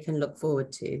something that they can look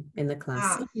forward to in the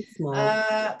class.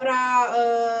 Pra,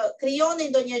 krijoni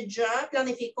ndonjë gjë,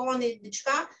 planifikoni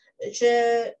diçka që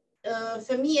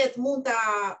fëmijët mund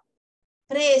ta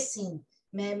presin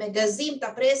me gëzim,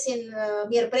 ta presin,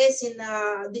 mirëpresin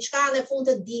diçka në fund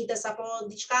të ditës apo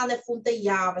diçka në fund të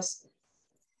javës.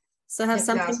 So have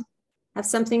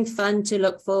something fun to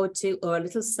look forward to or a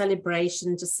little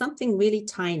celebration, just something really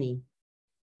tiny.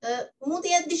 Mund të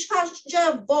jetë diçka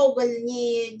gjë vogël,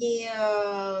 një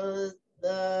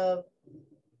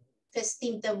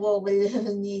festim të vogël,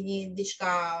 një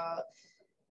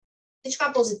diçka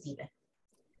pozitive.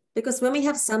 Because when we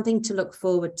have something to look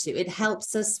forward to, it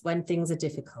helps us when things are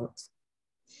difficult.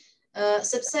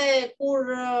 Sepse kur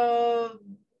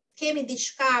kemi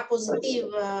diçka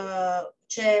pozitiv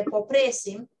që po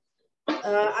presim,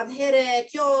 atëherë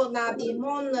kjo na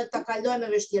ndihmon ta kalojmë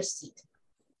vështirësitë.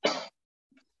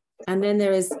 And then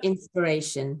there is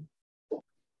inspiration.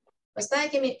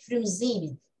 Pastaj kemi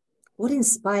frymëzimin. What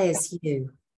inspires you?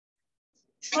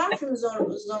 Çfarë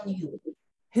frymëzon ju?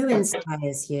 Who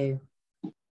inspires you?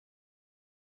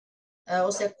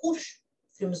 Ose kush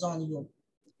frymëzon ju?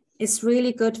 It's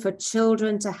really good for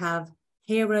children to have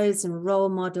heroes and role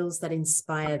models that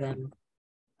inspire them.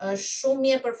 Është shumë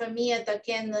mirë për fëmijët të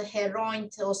kenë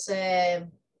heronjt ose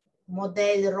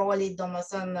model roli,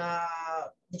 domethënë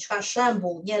diçka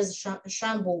shembull, njerëz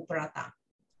shembull për ata.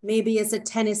 Maybe as a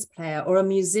tennis player or a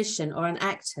musician or an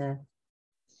actor.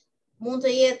 Mund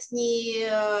të jetë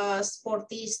një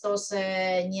sportist ose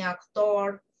një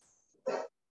aktor.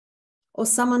 Or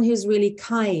someone who's really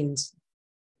kind.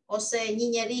 ose një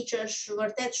njeri që është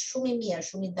vërtet shumë I mirë,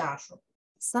 shumë I dashur.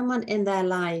 Someone in their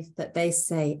life that they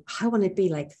say, I want to be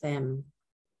like them.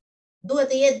 Duhet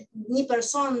të jetë një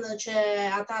person që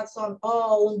ata thonë,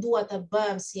 unë dua të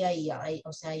bëhem si ai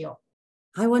ose ajo.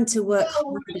 I want to work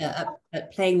harder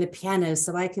at playing the piano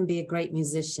so I can be a great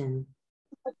musician.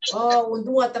 Unë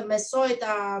dua të mësoj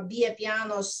të bie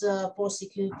pianos po si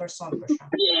ky person për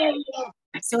shembull.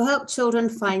 So help children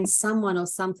find someone or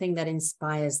something that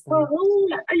inspires them.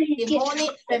 Ndihmoni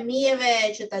fëmijëve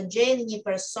që ta gjejnë një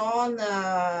person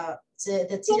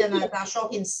të cilën ata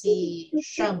shohin si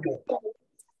shembull.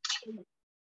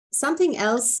 Something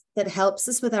else that helps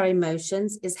us with our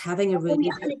emotions is having a really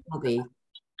good hobby.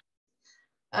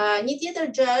 Një tjetër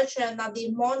gjë që na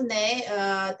ndihmon ne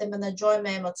të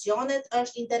menaxhojmë emocionet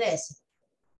është interesi.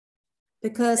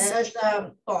 Because është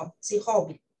si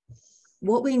hobi.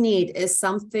 What we need is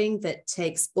something that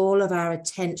takes all of our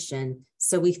attention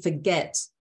so we forget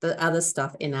the other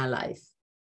stuff in our life.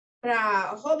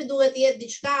 Pra, hobi duhet të jetë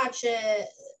diçka që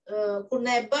kur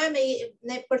ne bëjmë,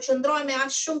 ne përqendrohemi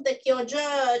aq shumë te kjo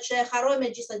gjë që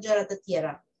harrojmë gjitha gjërat e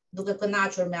tjera, duke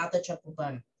kënaqur me atë që po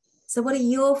bëjmë. So what are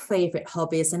your favorite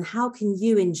hobbies and how can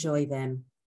you enjoy them?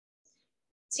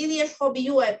 Cili është hobi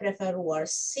juaj preferuar?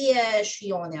 Si e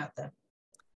shijoni atë?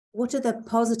 What are the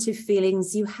positive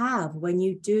feelings you have when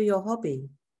you do your hobby?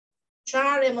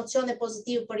 Çfarë emocione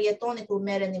pozitive përjetoni kur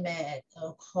merreni me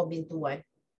hobin tuaj?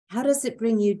 How does it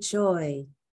bring you joy?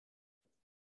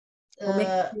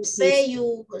 Pse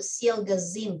ju sjell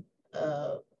gëzim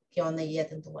kjo në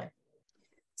jetën tuaj?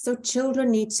 So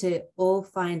children need to all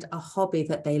find a hobby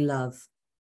that they love.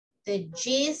 Të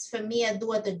gjithë fëmijët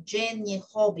duhet të gjejnë një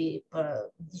hobi për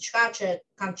diçka që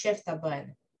kanë qejf ta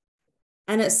bëjnë.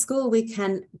 And at school we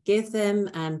can give them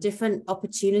different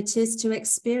opportunities to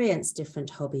experience different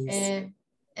hobbies.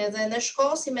 Edhe në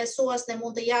shkollë si mësues ne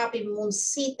mund të japim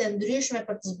mundësi të ndryshme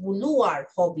për të zbuluar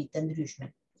hobi të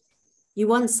ndryshme. You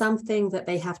want something that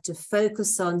they have to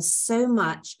focus on so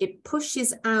much, it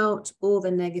pushes out all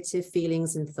the negative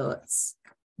feelings and thoughts.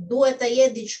 Duhet të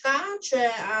jetë diçka që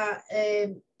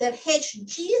tërheq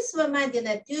gjithë vëmendjen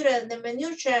e tyre në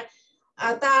mënyrë që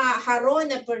ata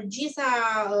harrojnë për gjitha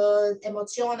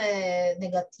emocione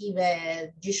negative,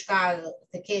 gjithçka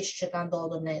të keq që ka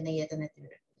ndodhur në jetën e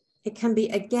tyre. It can be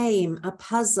a game, a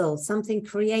puzzle, something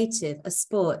creative, a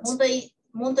sport.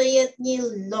 Mund të jetë një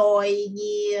lojë,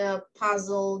 një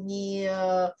puzzle, një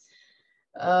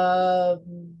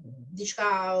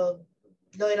diçka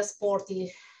lojra sporti.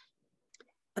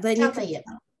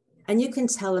 And you can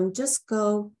tell them just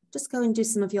go and do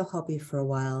some of your hobby for a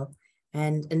while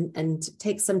and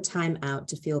take some time out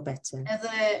to feel better.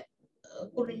 Edhe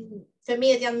kur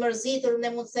fëmijët janë mërzitur,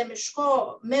 ne mund të themi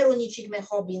shko, merru një çik me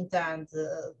hobin tënd,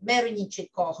 merru një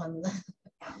çik kohën.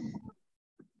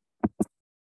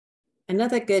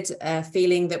 Another good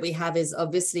feeling that we have is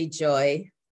obviously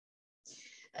joy.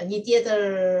 Një tjetër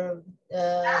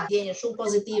ndjenjë shumë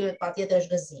pozitive patjetër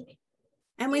është gëzimi.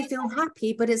 And we feel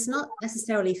happy, but it's not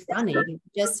necessarily funny, we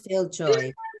just feel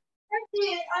joy.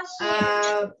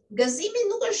 Gëzimi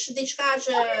nuk është diçka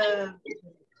që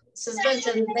s'bën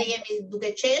që ne jemi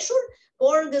duke qeshur,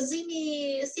 por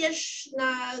gëzimi thjesht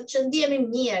që ndihemi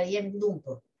mirë, jemi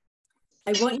lumtur.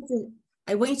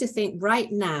 I want you to think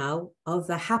right now of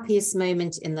the happiest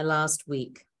moment in the last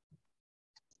week.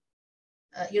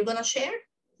 You're gonna share?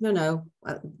 No.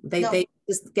 They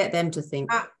just get them to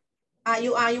think.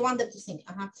 You want them to think.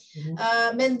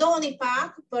 Mendoni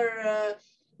pak për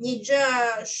një gjë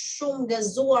shumë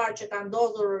gëzuar që ka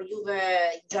ndodhur juve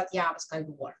gjatë javës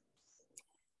kaluar.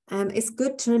 It's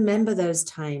good to remember those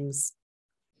times.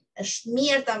 Është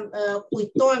mirë ta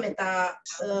kujtojmë, ta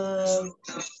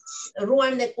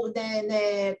ruajmë në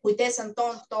kujtesën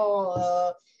tonë këto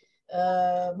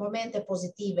momente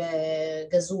pozitive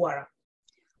gëzuara.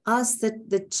 Ask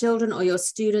the children or your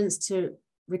students to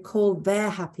recall their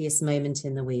happiest moment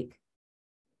in the week.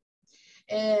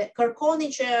 Kërkoni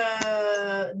që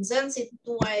nxënësit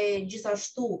tuaj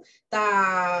gjithashtu ta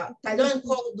kalojnë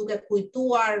kohë duke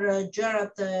kujtuar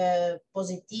gjërat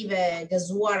pozitive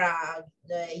gëzuara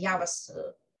javës.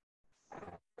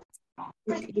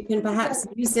 You can perhaps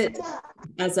use it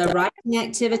as a writing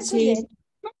activity.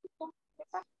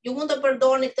 Ju mund të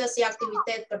përdorni këtë si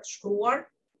aktivitet për të shkruar.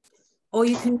 Or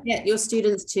you can get your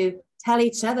students to tell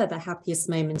each other the happiest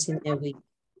moment in their week.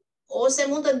 Ose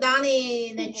mund të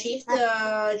ndani në çift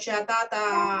që ata ta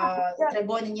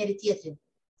tregojnë njëri tjetrin.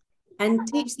 And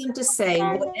teach them to say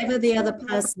whatever the other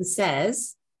person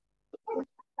says.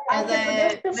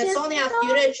 Edhe mësoni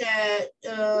atyre që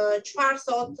çfarë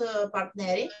thot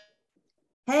partneri.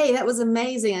 Hey, that was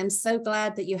amazing. I'm so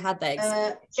glad that you had that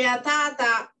experience. Që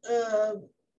ata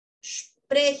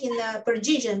shprehin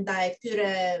përgjigjen ndaj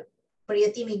këtyre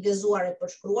përjetimi gëzuar e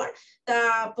përshkruar,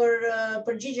 ta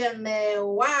përgjigjen me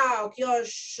wow, kjo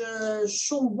është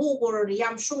shumë bukur,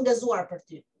 jam shumë gëzuar për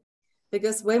ty.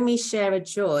 Because when we share a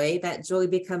joy, that joy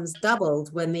becomes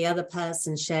doubled when the other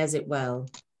person shares it well.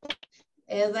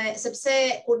 Edhe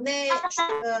sepse kur ne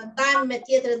ndajmë me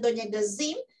tjetrin ndonjë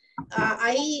gëzim,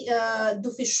 ai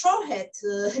dufishohet,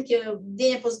 kjo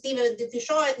ndjenja pozitive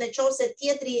dufishohet nëse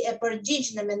tjetri e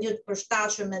përgjigj në mënyrë të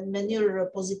përshtatshme, në mënyrë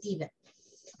pozitive.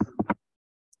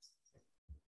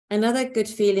 Another good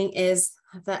feeling is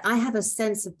that I have a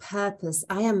sense of purpose.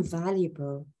 I am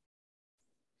valuable.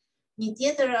 Një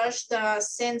tjetër është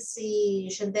sensi I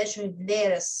shëndetshëm I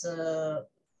vlerës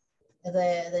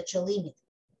dhe qëllimit.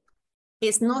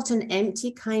 It's not an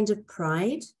empty kind of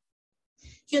pride.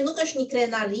 Kjo nuk është një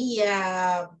krenarie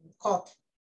kot.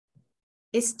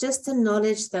 It's just a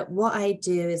knowledge that what I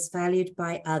do is valued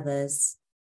by others.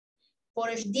 Por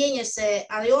është ndjenja se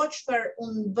ajo çfarë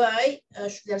unë bëj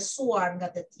është vlerësuar nga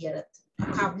të tjerët.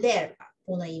 Ka vlerë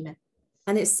puna ime.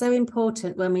 And it's so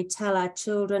important when we tell our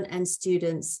children and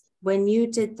students, when you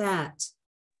did that,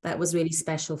 that was really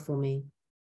special for me.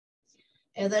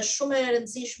 Edhe shumë e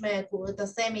rëndësishme kur të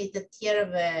themi të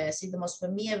tjerëve, sidomos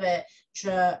fëmijëve,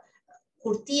 që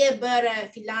kur ti e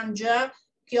bëre filan gjë,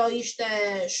 kjo ishte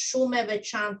shumë e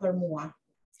veçantë për mua.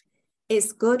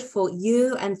 It's good for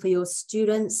you and for your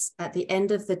students at the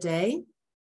end of the day.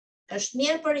 Është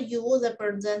mirë për ju dhe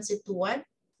për nxënësit tuaj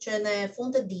që në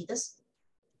fund të ditës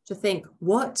to think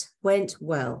what went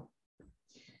well.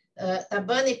 Ta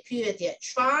bëni pyetje,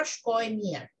 çfarë shkoi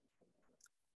mirë?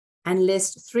 And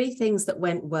list 3 things that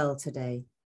went well today.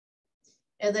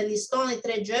 Edhe listoni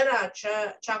 3 gjëra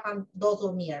që kanë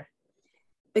ndodhur mirë.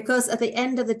 Because at the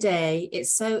end of the day,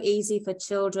 it's so easy for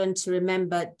children to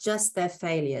remember just their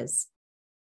failures.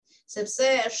 Sepse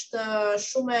është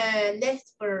shumë e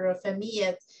lehtë për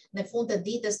fëmijët në fund të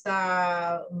ditës ta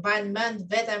mbajnë mend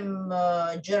vetëm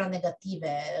gjëra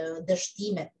negative,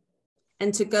 dështimet.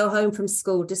 And to go home from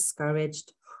school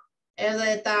discouraged.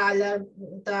 Edhe ta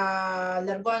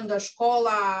largojnë nga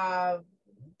shkolla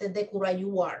të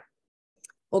dekurajuar.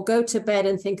 Or go to bed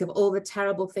and think of all the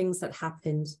terrible things that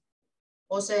happened.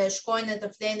 Ose shkojnë të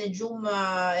flenë gjumë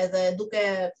edhe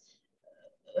duke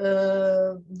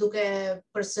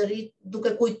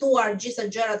kujtuar gjitha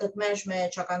gjërat të tmerrshme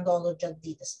që kanë ndodhur gjatë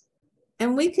ditës.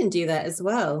 And we can do that as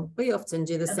well. We often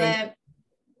do the same.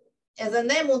 Edhe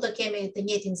ne mund të kemi të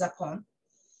njëjtin zakon.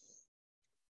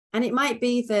 And it might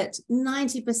be that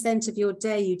 90% of your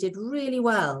day you did really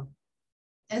well.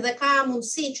 Edhe ka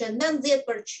mundësi që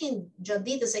 90% gjatë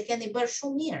ditës e keni bërë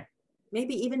shumë mirë.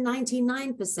 Maybe even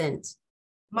 99%.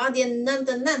 Madje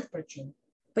 99%.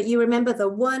 But you remember the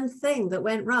one thing that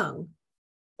went wrong.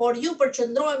 Por ju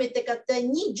përqendrohemi tek atë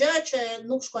një gjë që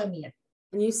nuk shkoi mirë.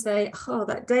 And you say, oh,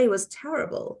 that day was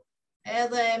terrible.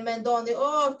 Edhe mendoni,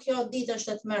 oh, kjo ditë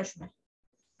është e tmerrshme.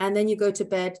 And then you go to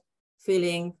bed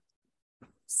feeling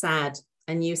sad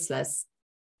and useless.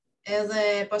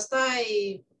 Edhe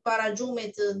pastaj para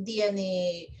gjumit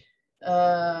ndiheni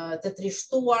të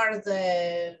trishtuar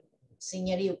dhe si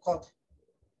njeriu kot.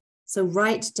 So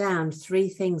write down 3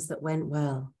 things that went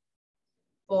well.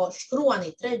 Po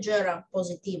shkruani 3 gjëra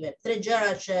pozitive, 3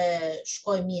 gjëra që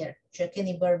shkoi mirë, që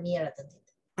keni bërë mirë atë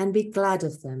ditë. And be glad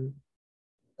of them.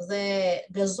 Dhe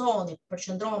gëzoni,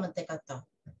 përqendroheni tek ato.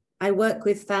 I work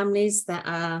with families that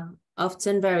are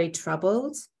often very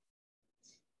troubled.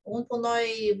 Unë punoj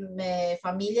me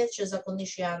familjet që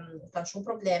zakonisht kanë shumë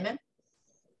probleme.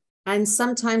 And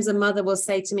sometimes a mother will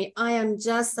say to me, I am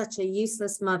just such a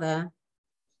useless mother.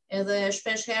 Edhe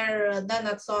shpesh herë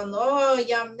nënat thonë, oh,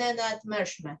 jam nëna e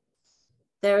tmerrshme.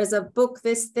 There is a book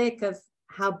this thick of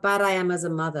how bad I am as a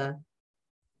mother.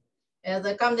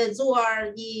 Edhe kam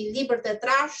lexuar një libër të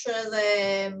trash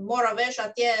dhe mora vesh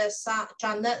atje sa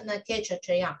në keqe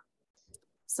që jam.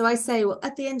 So I say, well,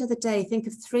 at the end of the day, think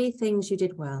of 3 things you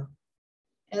did well.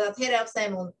 Edhe atëherë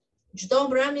them unë, çdo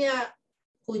mbrëmje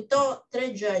kujto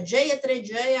 3 gjëra, gjeje 3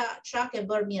 gjëra çka ke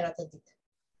bërë mirë atë ditë.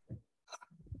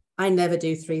 I never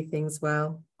do 3 things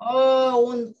well. Oh,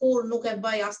 unë kur nuk e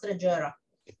bëj as 3 gjëra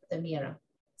të mira.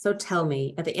 So tell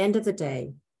me, at the end of the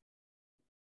day,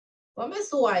 po më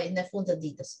thuaj në fund të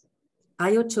ditës.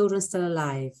 Are your children still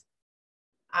alive?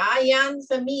 A janë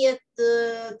fëmijët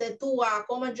të tua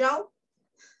akoma gjallë?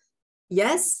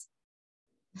 Yes?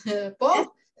 Po?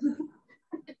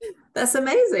 That's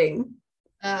amazing.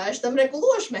 Është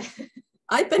mrekullueshme.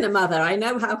 I've been a mother. I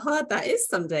know how hard that is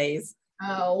some days.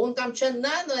 Unë kam qenë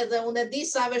nënë dhe unë e di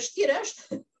sa vështirë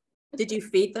është. Did you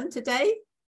feed them today?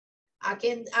 A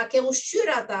ke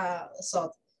ushqyer ata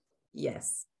sot?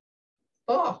 Yes.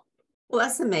 Po. Well,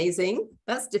 that's amazing.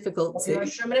 That's difficult too.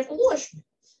 Është mrekullueshme.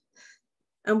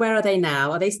 And where are they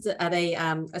now? Are they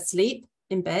asleep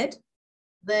in bed?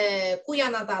 Dhe ku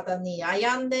janë ata tani? A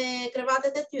janë në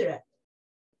krevatet e tyre?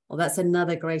 Well, that's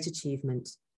another great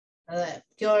achievement. Dhe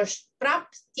kjo është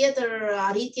prap tjetër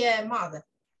arritje e madhe.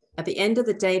 At the end of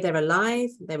the day, they're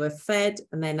alive, they were fed,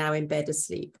 and they're now in bed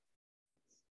asleep.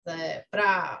 Dhe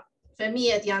pra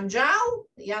fëmijët janë gjallë,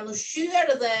 janë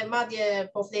ushqyer dhe madje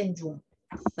po flen gjumë.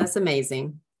 That's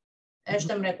amazing.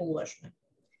 Është mrekullueshme.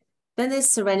 Then there's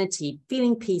serenity,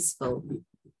 feeling peaceful.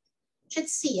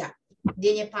 Qetësia,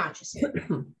 ndjenje paqes.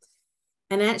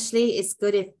 And actually, it's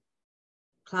good if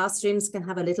classrooms can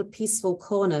have a little peaceful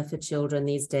corner for children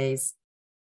these days.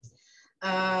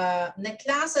 Në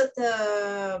klaset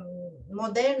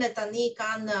moderne tani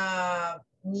kanë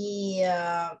një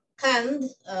kënd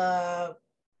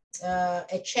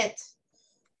e qetë.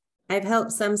 I've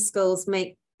helped some schools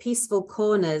make peaceful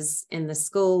corners in the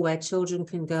school where children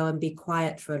can go and be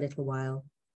quiet for a little while.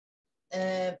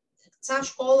 Ca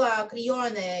shkolla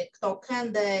krijojnë këto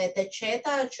kënde të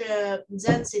qeta që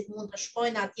nxënësit mund të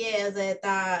shkojnë atje edhe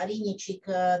ta rinë një çik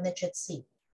në qetësi.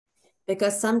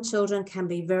 Because some children can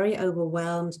be very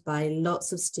overwhelmed by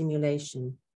lots of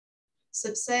stimulation.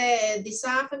 Sepse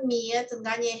disa fëmijët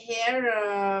nganjëherë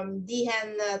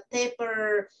ndihen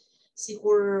tepër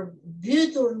sikur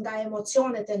mbytur nga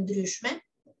emocionet e ndryshme.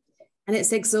 And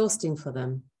it's exhausting for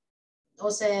them.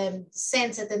 Ose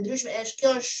senset e ndryshme,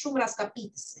 kjo është shumë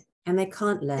raskapitëse. And they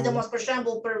can't learn. Sidomos për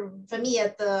shembull për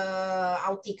fëmijët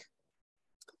autik.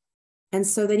 And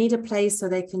so they need a place so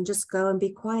they can just go and be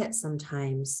quiet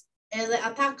sometimes. Edhe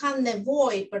ata kanë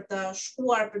nevojë për të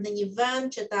shkuar për në një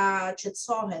vend që ta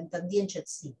qetësohen, të ndjen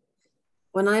qetësi.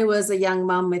 When I was a young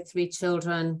mum with 3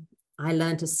 children, I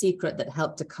learned a secret that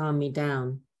helped to calm me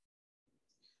down.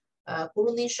 Kur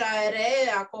unë isha e re,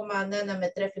 akoma nëna me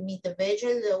 3 fëmijë të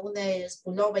vegjël, unë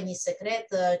zbulova një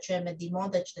sekret që më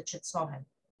ndihmonte që të qetësohem.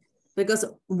 Because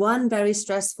one very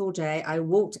stressful day, I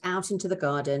walked out into the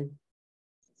garden.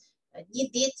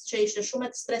 Një ditë që ishte shumë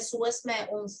e stresuesme,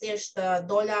 unë thjesht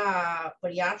dola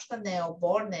për jashtë në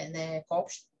obor, në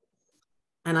kopsht.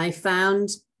 And I found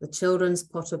the children's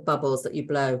pot of bubbles that you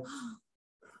blow.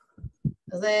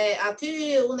 Dhe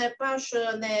aty unë e pash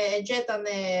në gjeta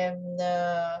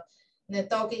në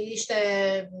tokë ishte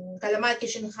kalamajt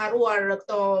kishin harruar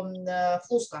këto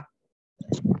fluska.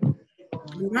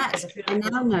 I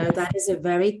now know that is a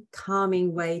very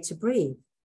calming way to breathe.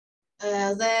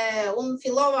 Dhe unë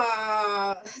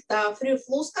fillova ta fry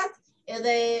fluskat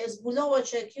edhe zbulova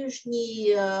që ky është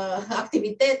një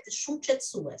aktivitet shumë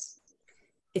qetësues.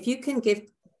 If you can give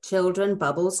children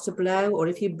bubbles to blow, or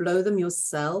if you blow them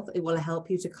yourself, it will help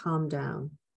you to calm down.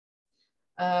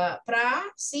 Pra,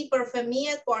 si për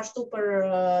fëmijët, po ashtu për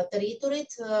të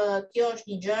rriturit, kjo është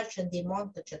një gjë që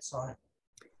ndihmon të qetësohen.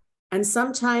 And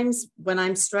sometimes when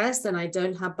I'm stressed and I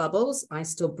don't have bubbles, I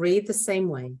still breathe the same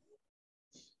way.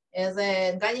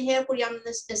 Edhe nganjëherë kur jam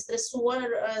e stresuar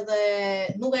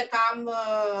dhe nuk e kam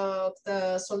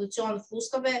këtë solucion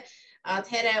fluskave,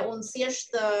 atëherë unë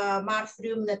thjesht marr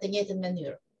frym në të njëjtën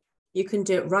mënyrë. You can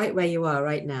do it right where you are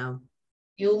right now.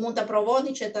 Ju mund ta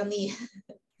provoni që tani.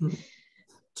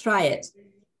 Try it.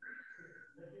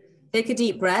 Take a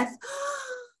deep breath.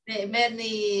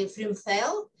 Merrni frym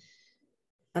thellë.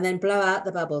 And then blow out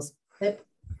the bubbles.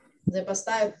 Dhe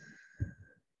pastaj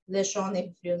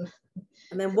lëshoni frym.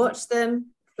 And then watch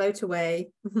them float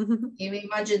away.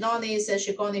 Imagjinoni se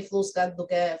shikoni fluskat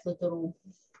duke fluturuar.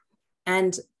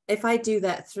 And if I do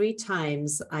that 3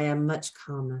 times, I am much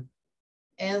calmer.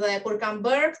 Edhe kur kam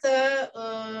bërë këtë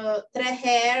 3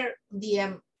 herë,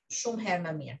 ndihem shumë herë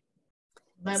më mirë.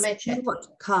 Më qetë.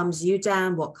 What calms you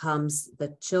down, what calms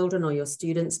the children or your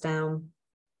students down.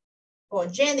 Po,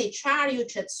 gjeni çfarë ju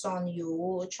qetëson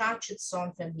ju, çfarë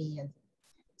qetëson fëmijën.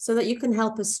 So that you can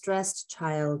help a stressed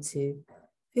child to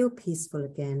feel peaceful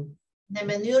again. Në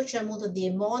mënyrë që mund të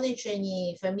ndihmoni që një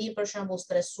fëmijë për shembull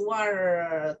stresuar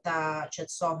ta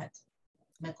qetësohet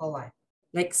me kollaj.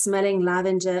 Like smelling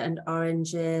lavender and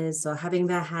oranges or having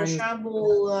their hands. Për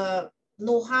shembull,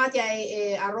 nuhatja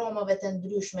e aromave të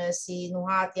ndryshme si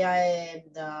nuhatja e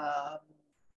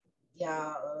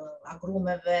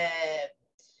agrumeve,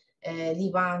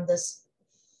 livandës.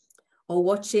 Or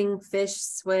watching fish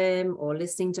swim or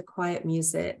listening to quiet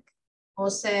music.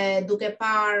 Ose duke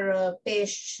parë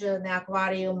peshq në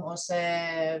akvarium ose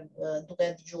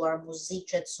duke dëgjuar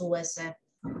muzikë qetësuese.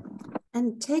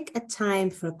 And take a time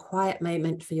for a quiet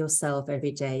moment for yourself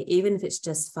every day, even if it's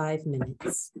just 5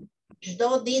 minutes.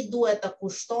 Çdo ditë duhet të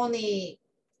kushtoni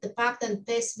të paktën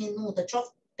 5 minuta,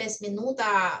 qoftë 5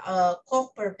 minuta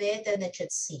kohë për veten në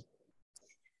qetësi.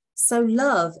 So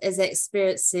love is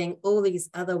experiencing all these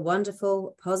other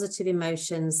wonderful, positive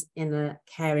emotions in a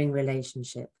caring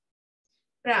relationship.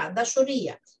 Pra,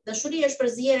 dashuria. Dashuria është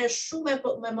përzierje shumë e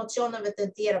emocioneve të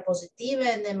tjera pozitive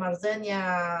në marrëdhënia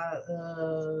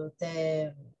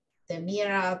të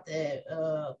mira të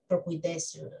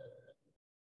përkujdesje.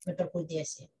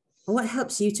 What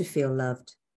helps you to feel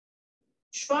loved?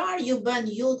 Çfarë ju bën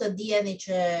ju të dijeni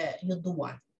që ju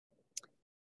duan?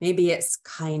 Maybe it's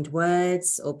kind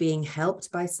words or being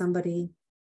helped by somebody.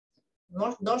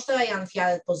 Ndoshta janë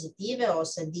fjalët pozitive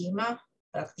ose ndihma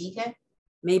praktike.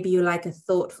 Maybe you like a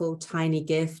thoughtful, tiny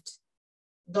gift.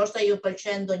 Ndoshta ju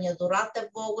pëlqen ndonjë dhuratë e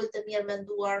vogël të mirë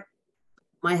menduar.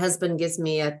 My husband gives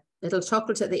me a little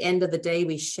chocolate at the end of the day.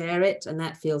 We share it, and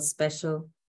that feels special.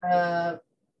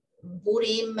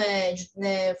 Burri im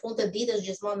në fund të ditës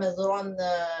gjithmonë më dhuron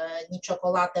një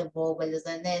çokoladë e vogël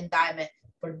dhe ne ndajmë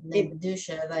për ne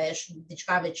dyshë dhe është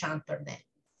diçka veçantë për ne.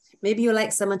 Maybe you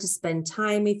like someone to spend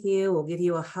time with you or give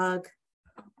you a hug.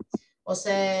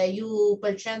 Ose ju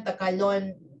pëlqen të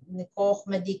kalojnë një kohë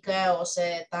me dikë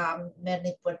ose ta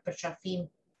merrni për përqafim.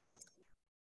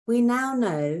 We now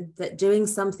know that doing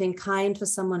something kind for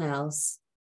someone else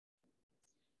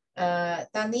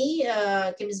Tani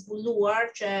kemi zbuluar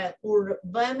që kur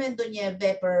bëjmë ndonjë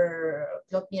vepër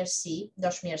plot mirësi,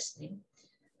 dashmëri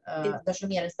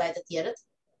ndaj të tjerët,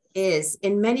 is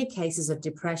in many cases of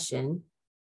depression.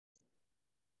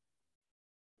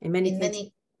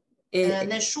 Në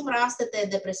shumë rastet e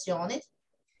depresionit,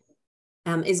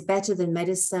 is better than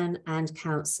medicine and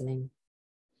counseling.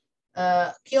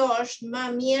 Kjo është më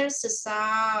mirë se sa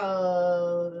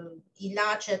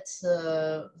ilaçet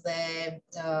dhe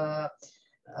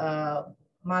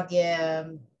madje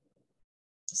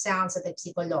seanset e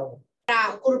psikologut.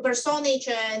 Pra, kur personi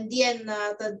që ndjen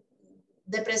të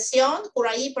depresion,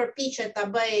 kur ai përpiqet ta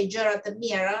bëjë gjëra të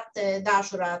mira, të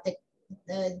dashura të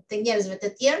njerëzve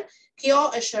të tjerë,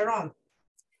 kjo e shëron.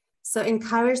 So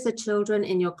encourage the children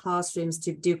in your classrooms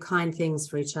to do kind things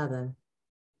for each other.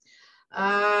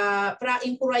 Pra,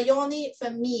 inkurajoni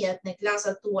fëmijët në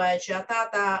klasat tuaja që ata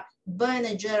ta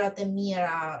bëjnë gjëra të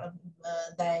mira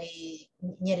ndaj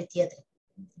njëri tjetrit,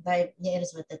 ndaj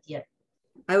njerëzve të tjerë.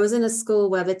 I was in a school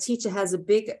where the teacher has a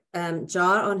big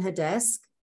jar on her desk.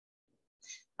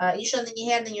 Isha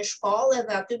ndonjëherë në një shkollë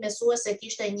dhe aty mësuese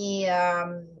kishte një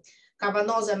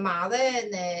kavanoze madhe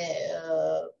në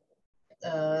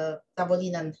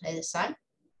tavolinën e saj.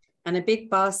 And a big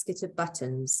basket of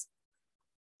buttons.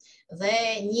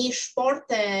 Dhe një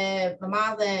shport e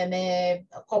madhe me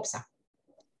kopsa.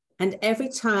 And every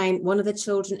time one of the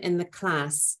children in the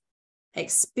class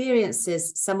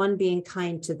experiences someone being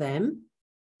kind to them,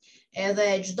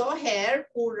 edhe çdo herë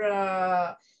kur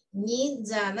një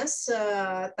nxënës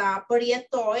ta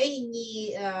përjetoj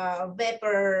një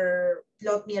vepër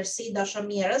plot mirësi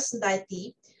dashamirës ndaj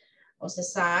tij ose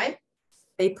saj,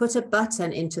 they put a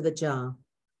button into the jar.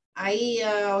 Ai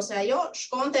ose ajo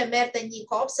shkonte merrte një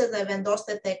kopse dhe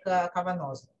vendoste tek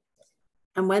kavanoza.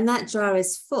 And when that jar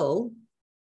is full,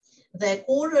 dhe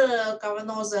kur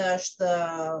kavanoza është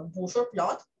mbushur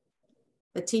plot,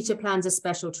 the teacher plans a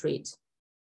special treat.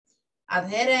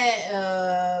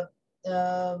 Atëherë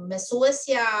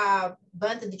mësuesja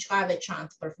bën diçka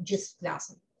veçantë për gjithë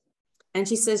klasën. And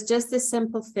she says just this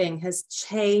simple thing has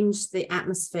changed the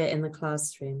atmosphere in the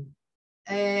classroom.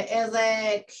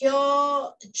 Edhe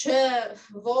kjo që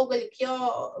vogël kjo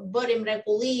bëri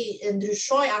mrekulli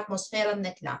ndryshoi atmosferën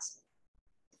në klasë.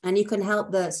 And you can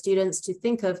help the students to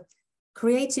think of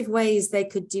creative ways they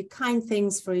could do kind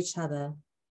things for each other.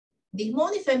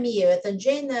 Ndihmoni fëmijëve të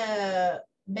gjejnë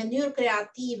mënyrë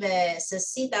kreative se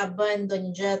si ta bëjnë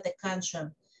ndonjë gjë të këndshëm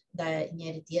ndaj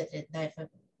njëri tjetrit,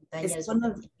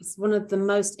 It's one of the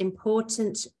most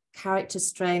important character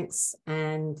strengths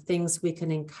and things we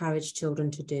can encourage children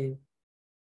to do.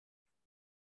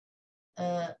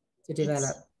 To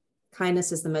develop.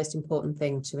 Kindness is the most important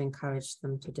thing to encourage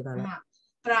them to develop.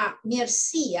 Pra,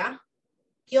 mirësia,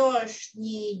 kjo është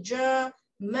një gjë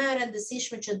më e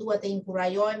rëndësishme që duhet të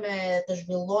inkurajojmë, të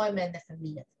zhvillojmë në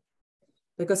fëmijët.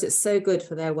 Because it's so good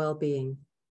for their well-being.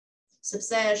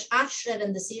 Sepse është aq e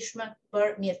rëndësishme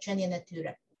për mirëqenien e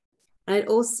tyre. And it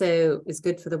also is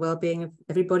good for the well-being of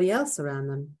everybody else around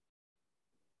them.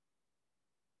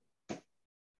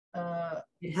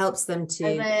 It helps them to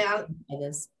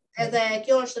others. Edhe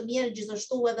kjo është mirë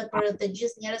gjithashtu edhe për të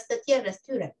gjithë njerëzit të tjerë rreth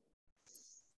tyre.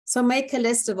 So make a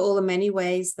list of all the many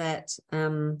ways that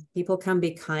people can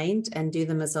be kind and do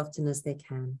them as often as they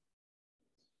can.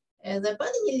 Edhe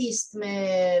bëni një listë me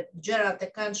gjëra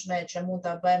të këndshme që mund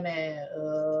ta bëjmë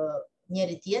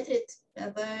njëri tjetrit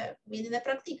edhe vini në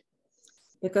praktikë.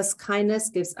 Because kindness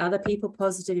gives other people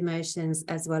positive emotions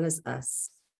as well as us.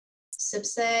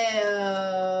 Sepse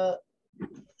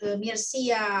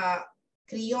mirësia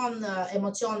krijon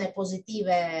emocione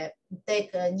pozitive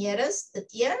tek njerëz të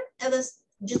tjerë, edhe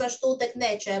gjithashtu tek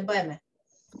ne që e bëjmë.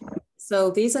 So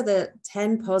these are the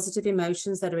 10 positive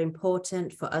emotions that are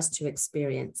important for us to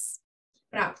experience.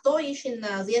 Pra, këto ishin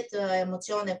 10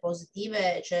 emocione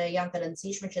pozitive që janë të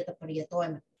rëndësishme që të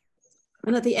përjetojmë.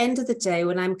 And at the end of the day,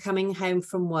 when I'm coming home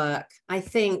from work, I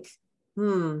think,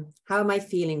 how am I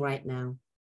feeling right now?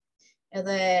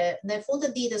 Edhe në fund të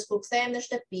ditës kur kthehem në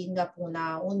shtëpi nga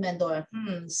puna, unë mendoj,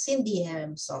 si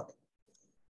ndihem sot?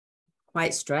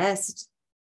 Quite stressed.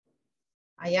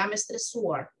 A jam e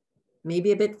stresuar?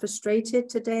 Maybe a bit frustrated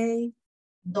today.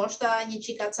 Ndoshta një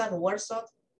çik acaruar sot?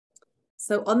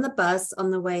 So on the bus,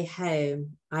 on the way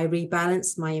home, I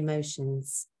rebalance my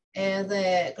emotions.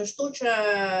 Edhe kështu që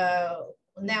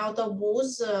në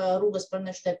autobus, rrugës për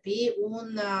në shtëpi,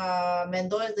 unë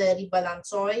mendoj dhe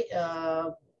ribalancoj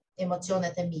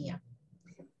emocionet e mia.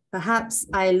 Perhaps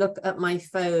I look at my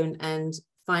phone and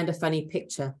find a funny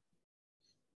picture.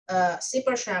 Si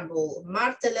për shembull,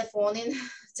 marr telefonin,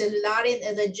 celularin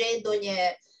edhe gjej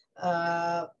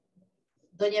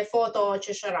ndonjë foto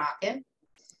qeshërake.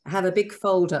 I have a big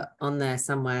folder on there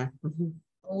somewhere.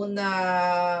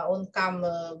 Unë kam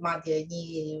madje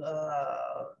një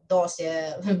dosje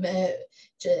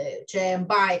që e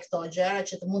mbaj këto gjëra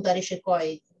që të mund të rishikoj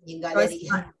një galeri.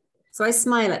 So I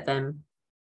smile at them.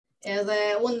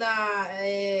 Edhe unë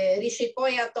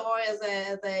rishikoj ato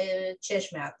edhe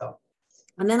qesh me ato.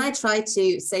 And then I try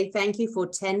to say thank you for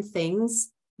 10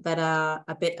 things that are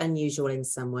a bit unusual in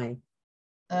some way.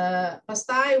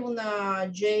 Pastaj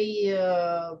unë gjej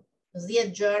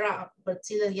 10 gjëra për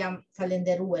cilët jam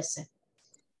falenderuese.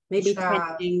 Maybe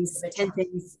 10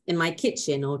 things in my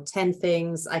kitchen or 10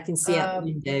 things I can see out the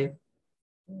window.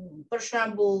 Për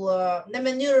shembull, në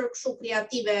mënyrë kështu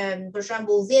kreative, për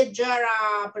shembull 10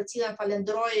 gjëra për cilat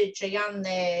falenderoj që janë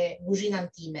në kuzhinën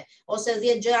time, ose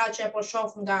 10 gjëra që po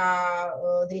shoh nga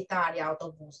dritarja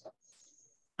autobusit.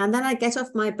 And then I get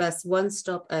off my bus one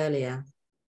stop earlier.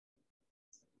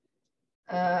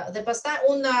 Dhe pastaj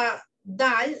unë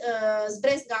dal,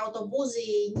 zbres nga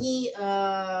autobusi një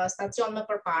stacion më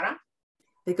përpara.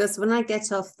 Because when I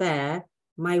get off there,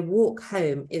 my walk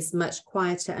home is much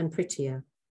quieter and prettier.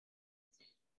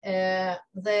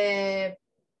 Dhe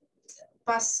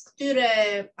pas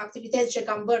këtyre aktivitetet që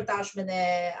kam bërë tashme në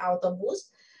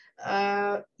autobus,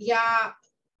 ja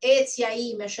ecja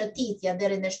ime, shëtitja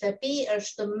deri në shtëpi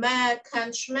është më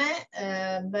këndshme,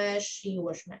 më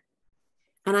shijueshme.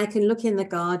 And I can look in the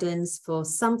gardens for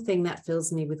something that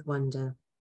fills me with wonder.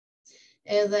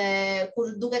 Edhe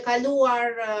kur duke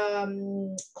kaluar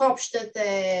kopshtet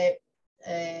e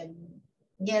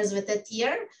njerëzve të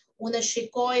tjerë, unë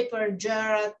shikoj për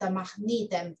gjëra të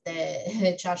mahnitem të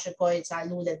qa shikoj ca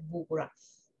lule të bukura.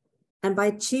 And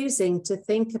by choosing to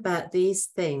think about these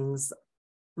things,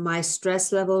 my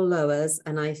stress level lowers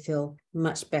and I feel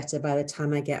much better by the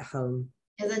time I get home.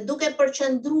 Edhe duke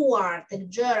përqendruar të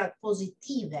gjërat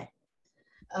pozitive,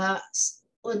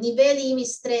 niveli im I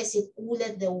stresit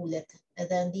ulet dhe ulet,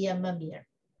 edhe ndihem më mirë.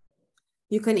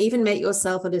 You can even make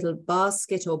yourself a little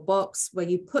basket or box where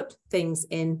you put things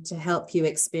in to help you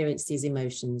experience these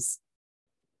emotions.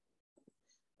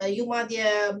 Ju madje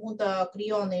mund të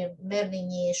krijoni, merrni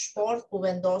një shport ku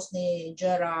vendosni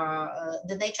gjëra,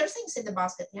 the nature things in the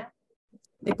basket, yeah?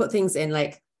 They put things in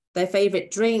like their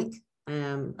favorite drink,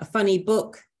 a funny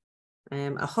book,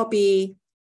 a hobby,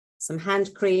 some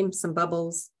hand cream, some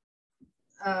bubbles.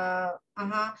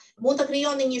 Mund të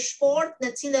krijoni një shport në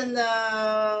cilën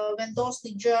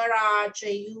vendosni gjëra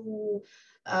që ju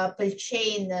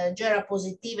pëlqejnë, gjëra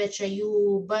pozitive që ju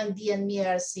bën dijen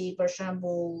mirë, si për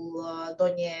shembull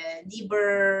ndonjë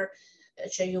libër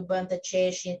që ju bën të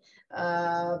qeshin,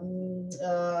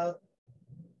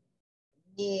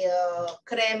 një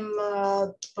krem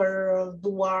për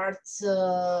duart,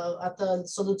 atë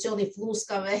solucioni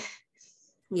fluskave.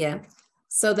 Yeah.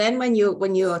 So then when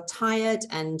you're tired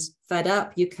and fed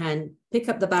up, you can pick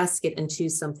up the basket and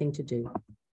choose something to do.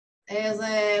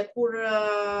 Edhe kur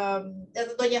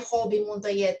edhe ndonjë hobi mund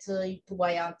të jetë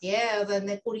tuaj atje,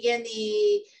 edhe kur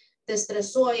jeni të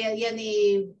stresuar,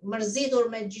 jeni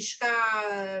mërzitur me gjithçka,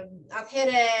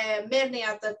 atëherë merrni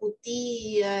atë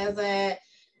kuti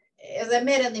edhe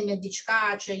merreni me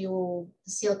diçka që ju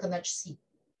sjell kënaqësi.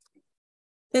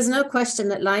 There's no question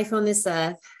that life on this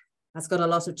earth has got a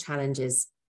lot of challenges.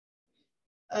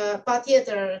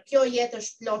 Patjetër, kjo jetë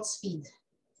është plot sfidë.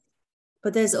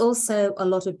 But there's also a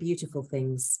lot of beautiful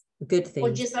things, good things.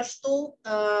 Po gjithashtu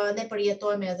ne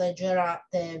përjetojmë edhe gjëra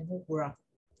të bukura.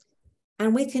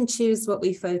 And we can choose what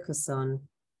we focus on.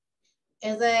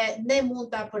 Edhe ne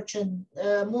mund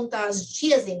ta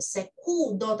zgjedhim se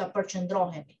ku do ta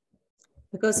përqendrohemi.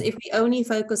 Because if we only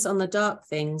focus on the dark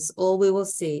things, all we will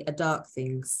see are dark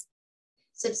things.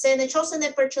 Sepse nëse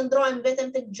ne përqendrohemi vetëm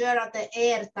tek gjërat e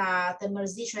errta, të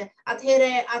mërzitshme,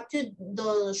 atëherë aty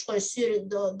do shkojë syri,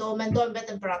 do mendojmë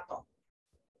vetëm për ato.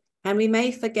 And we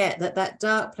may forget that that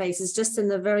dark place is just in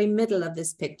the very middle of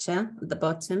this picture, at the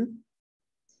bottom.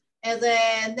 Edhe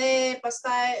ne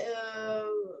pastaj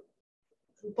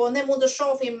po ne mund të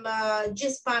shohim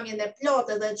gjithë pamjen e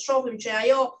plotë dhe të shohim që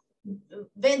ajo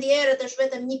vendi i errët është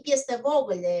vetëm një pjesë e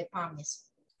vogël e pamjes.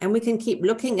 And we can keep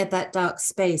looking at that dark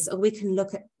space, or we can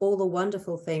look at all the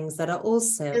wonderful things that are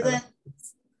also around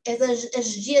us. Edhe është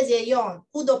zgjedhja jon,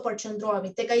 ku do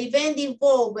përqendrohemi, tek ai vendi i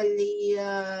vogël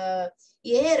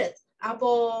i errët, apo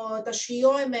ta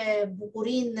shijojmë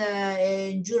bukurinë e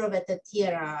ngjyrave të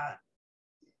tjera.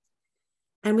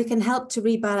 And we can help to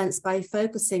rebalance by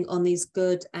focusing on these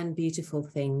good and beautiful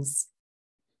things.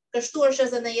 Kështu është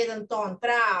edhe në jetën tonë.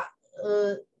 Pra,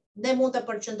 ne mund të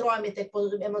përqendrohemi tek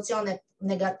emocione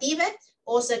negative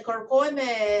ose kërkojmë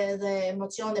edhe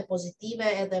emocione pozitive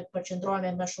edhe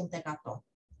përqendrohemi më shumë tek ato.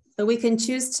 So we can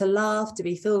choose to laugh, to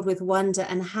be filled with wonder,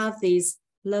 and have these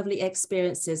lovely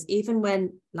experiences even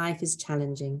when life is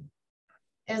challenging.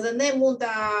 Edhe ne mund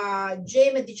ta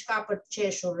gjejmë diçka për të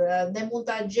qeshur, ne mund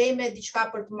ta gjejmë diçka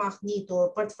për të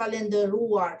mahnitur, për të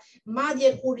falendëruar,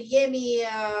 madje kur jemi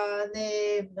ne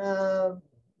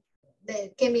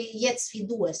kemi jetë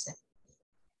sfiduese.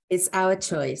 It's our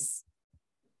choice.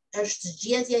 Është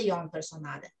zgjedhja jonë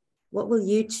personale. What will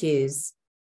you choose?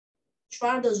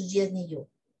 Çfarë do zgjedhni ju?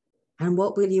 And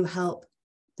what will you help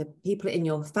the people in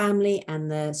your family and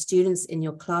the students in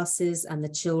your classes and the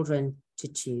children to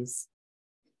choose?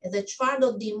 Edhe çfarë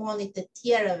do ndihmoni të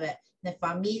tjerëve në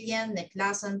familjen, në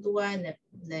klasën tuaj,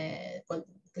 në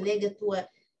kolegët tuaj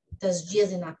të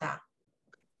zgjedhin ata.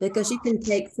 Because you can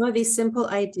take some of these simple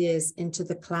ideas into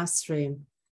the classroom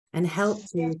and help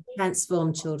to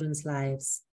transform children's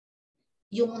lives.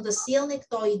 Ju mund të sjellni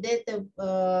këto ide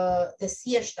të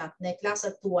thjeshta në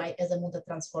klasat tuaj edhe mund të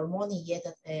transformoni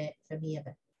jetët e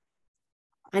fëmijëve.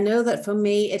 I know that for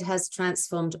me it has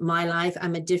transformed my life.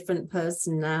 I'm a different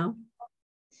person now.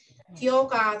 Kjo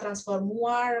ka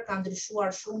transformuar, ka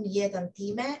ndryshuar shumë jetën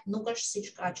time, nuk është siç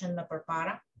ka qenë më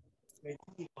përpara.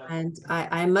 And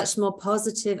I'm much more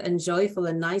positive and joyful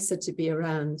and nicer to be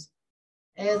around.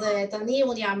 Edhe tani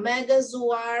unë jam më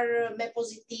gëzuar, më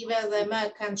pozitive dhe më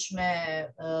këndshme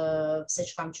se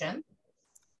që kam qenë.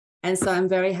 And so I'm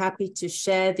very happy to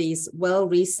share these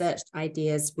well-researched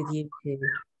ideas with you too.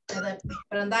 Edhe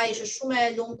prandaj isha shumë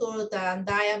e lumtur të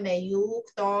ndaja me ju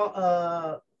këto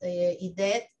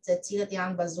idetë të cilët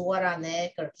janë bazuara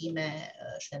në kërkime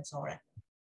shkencore.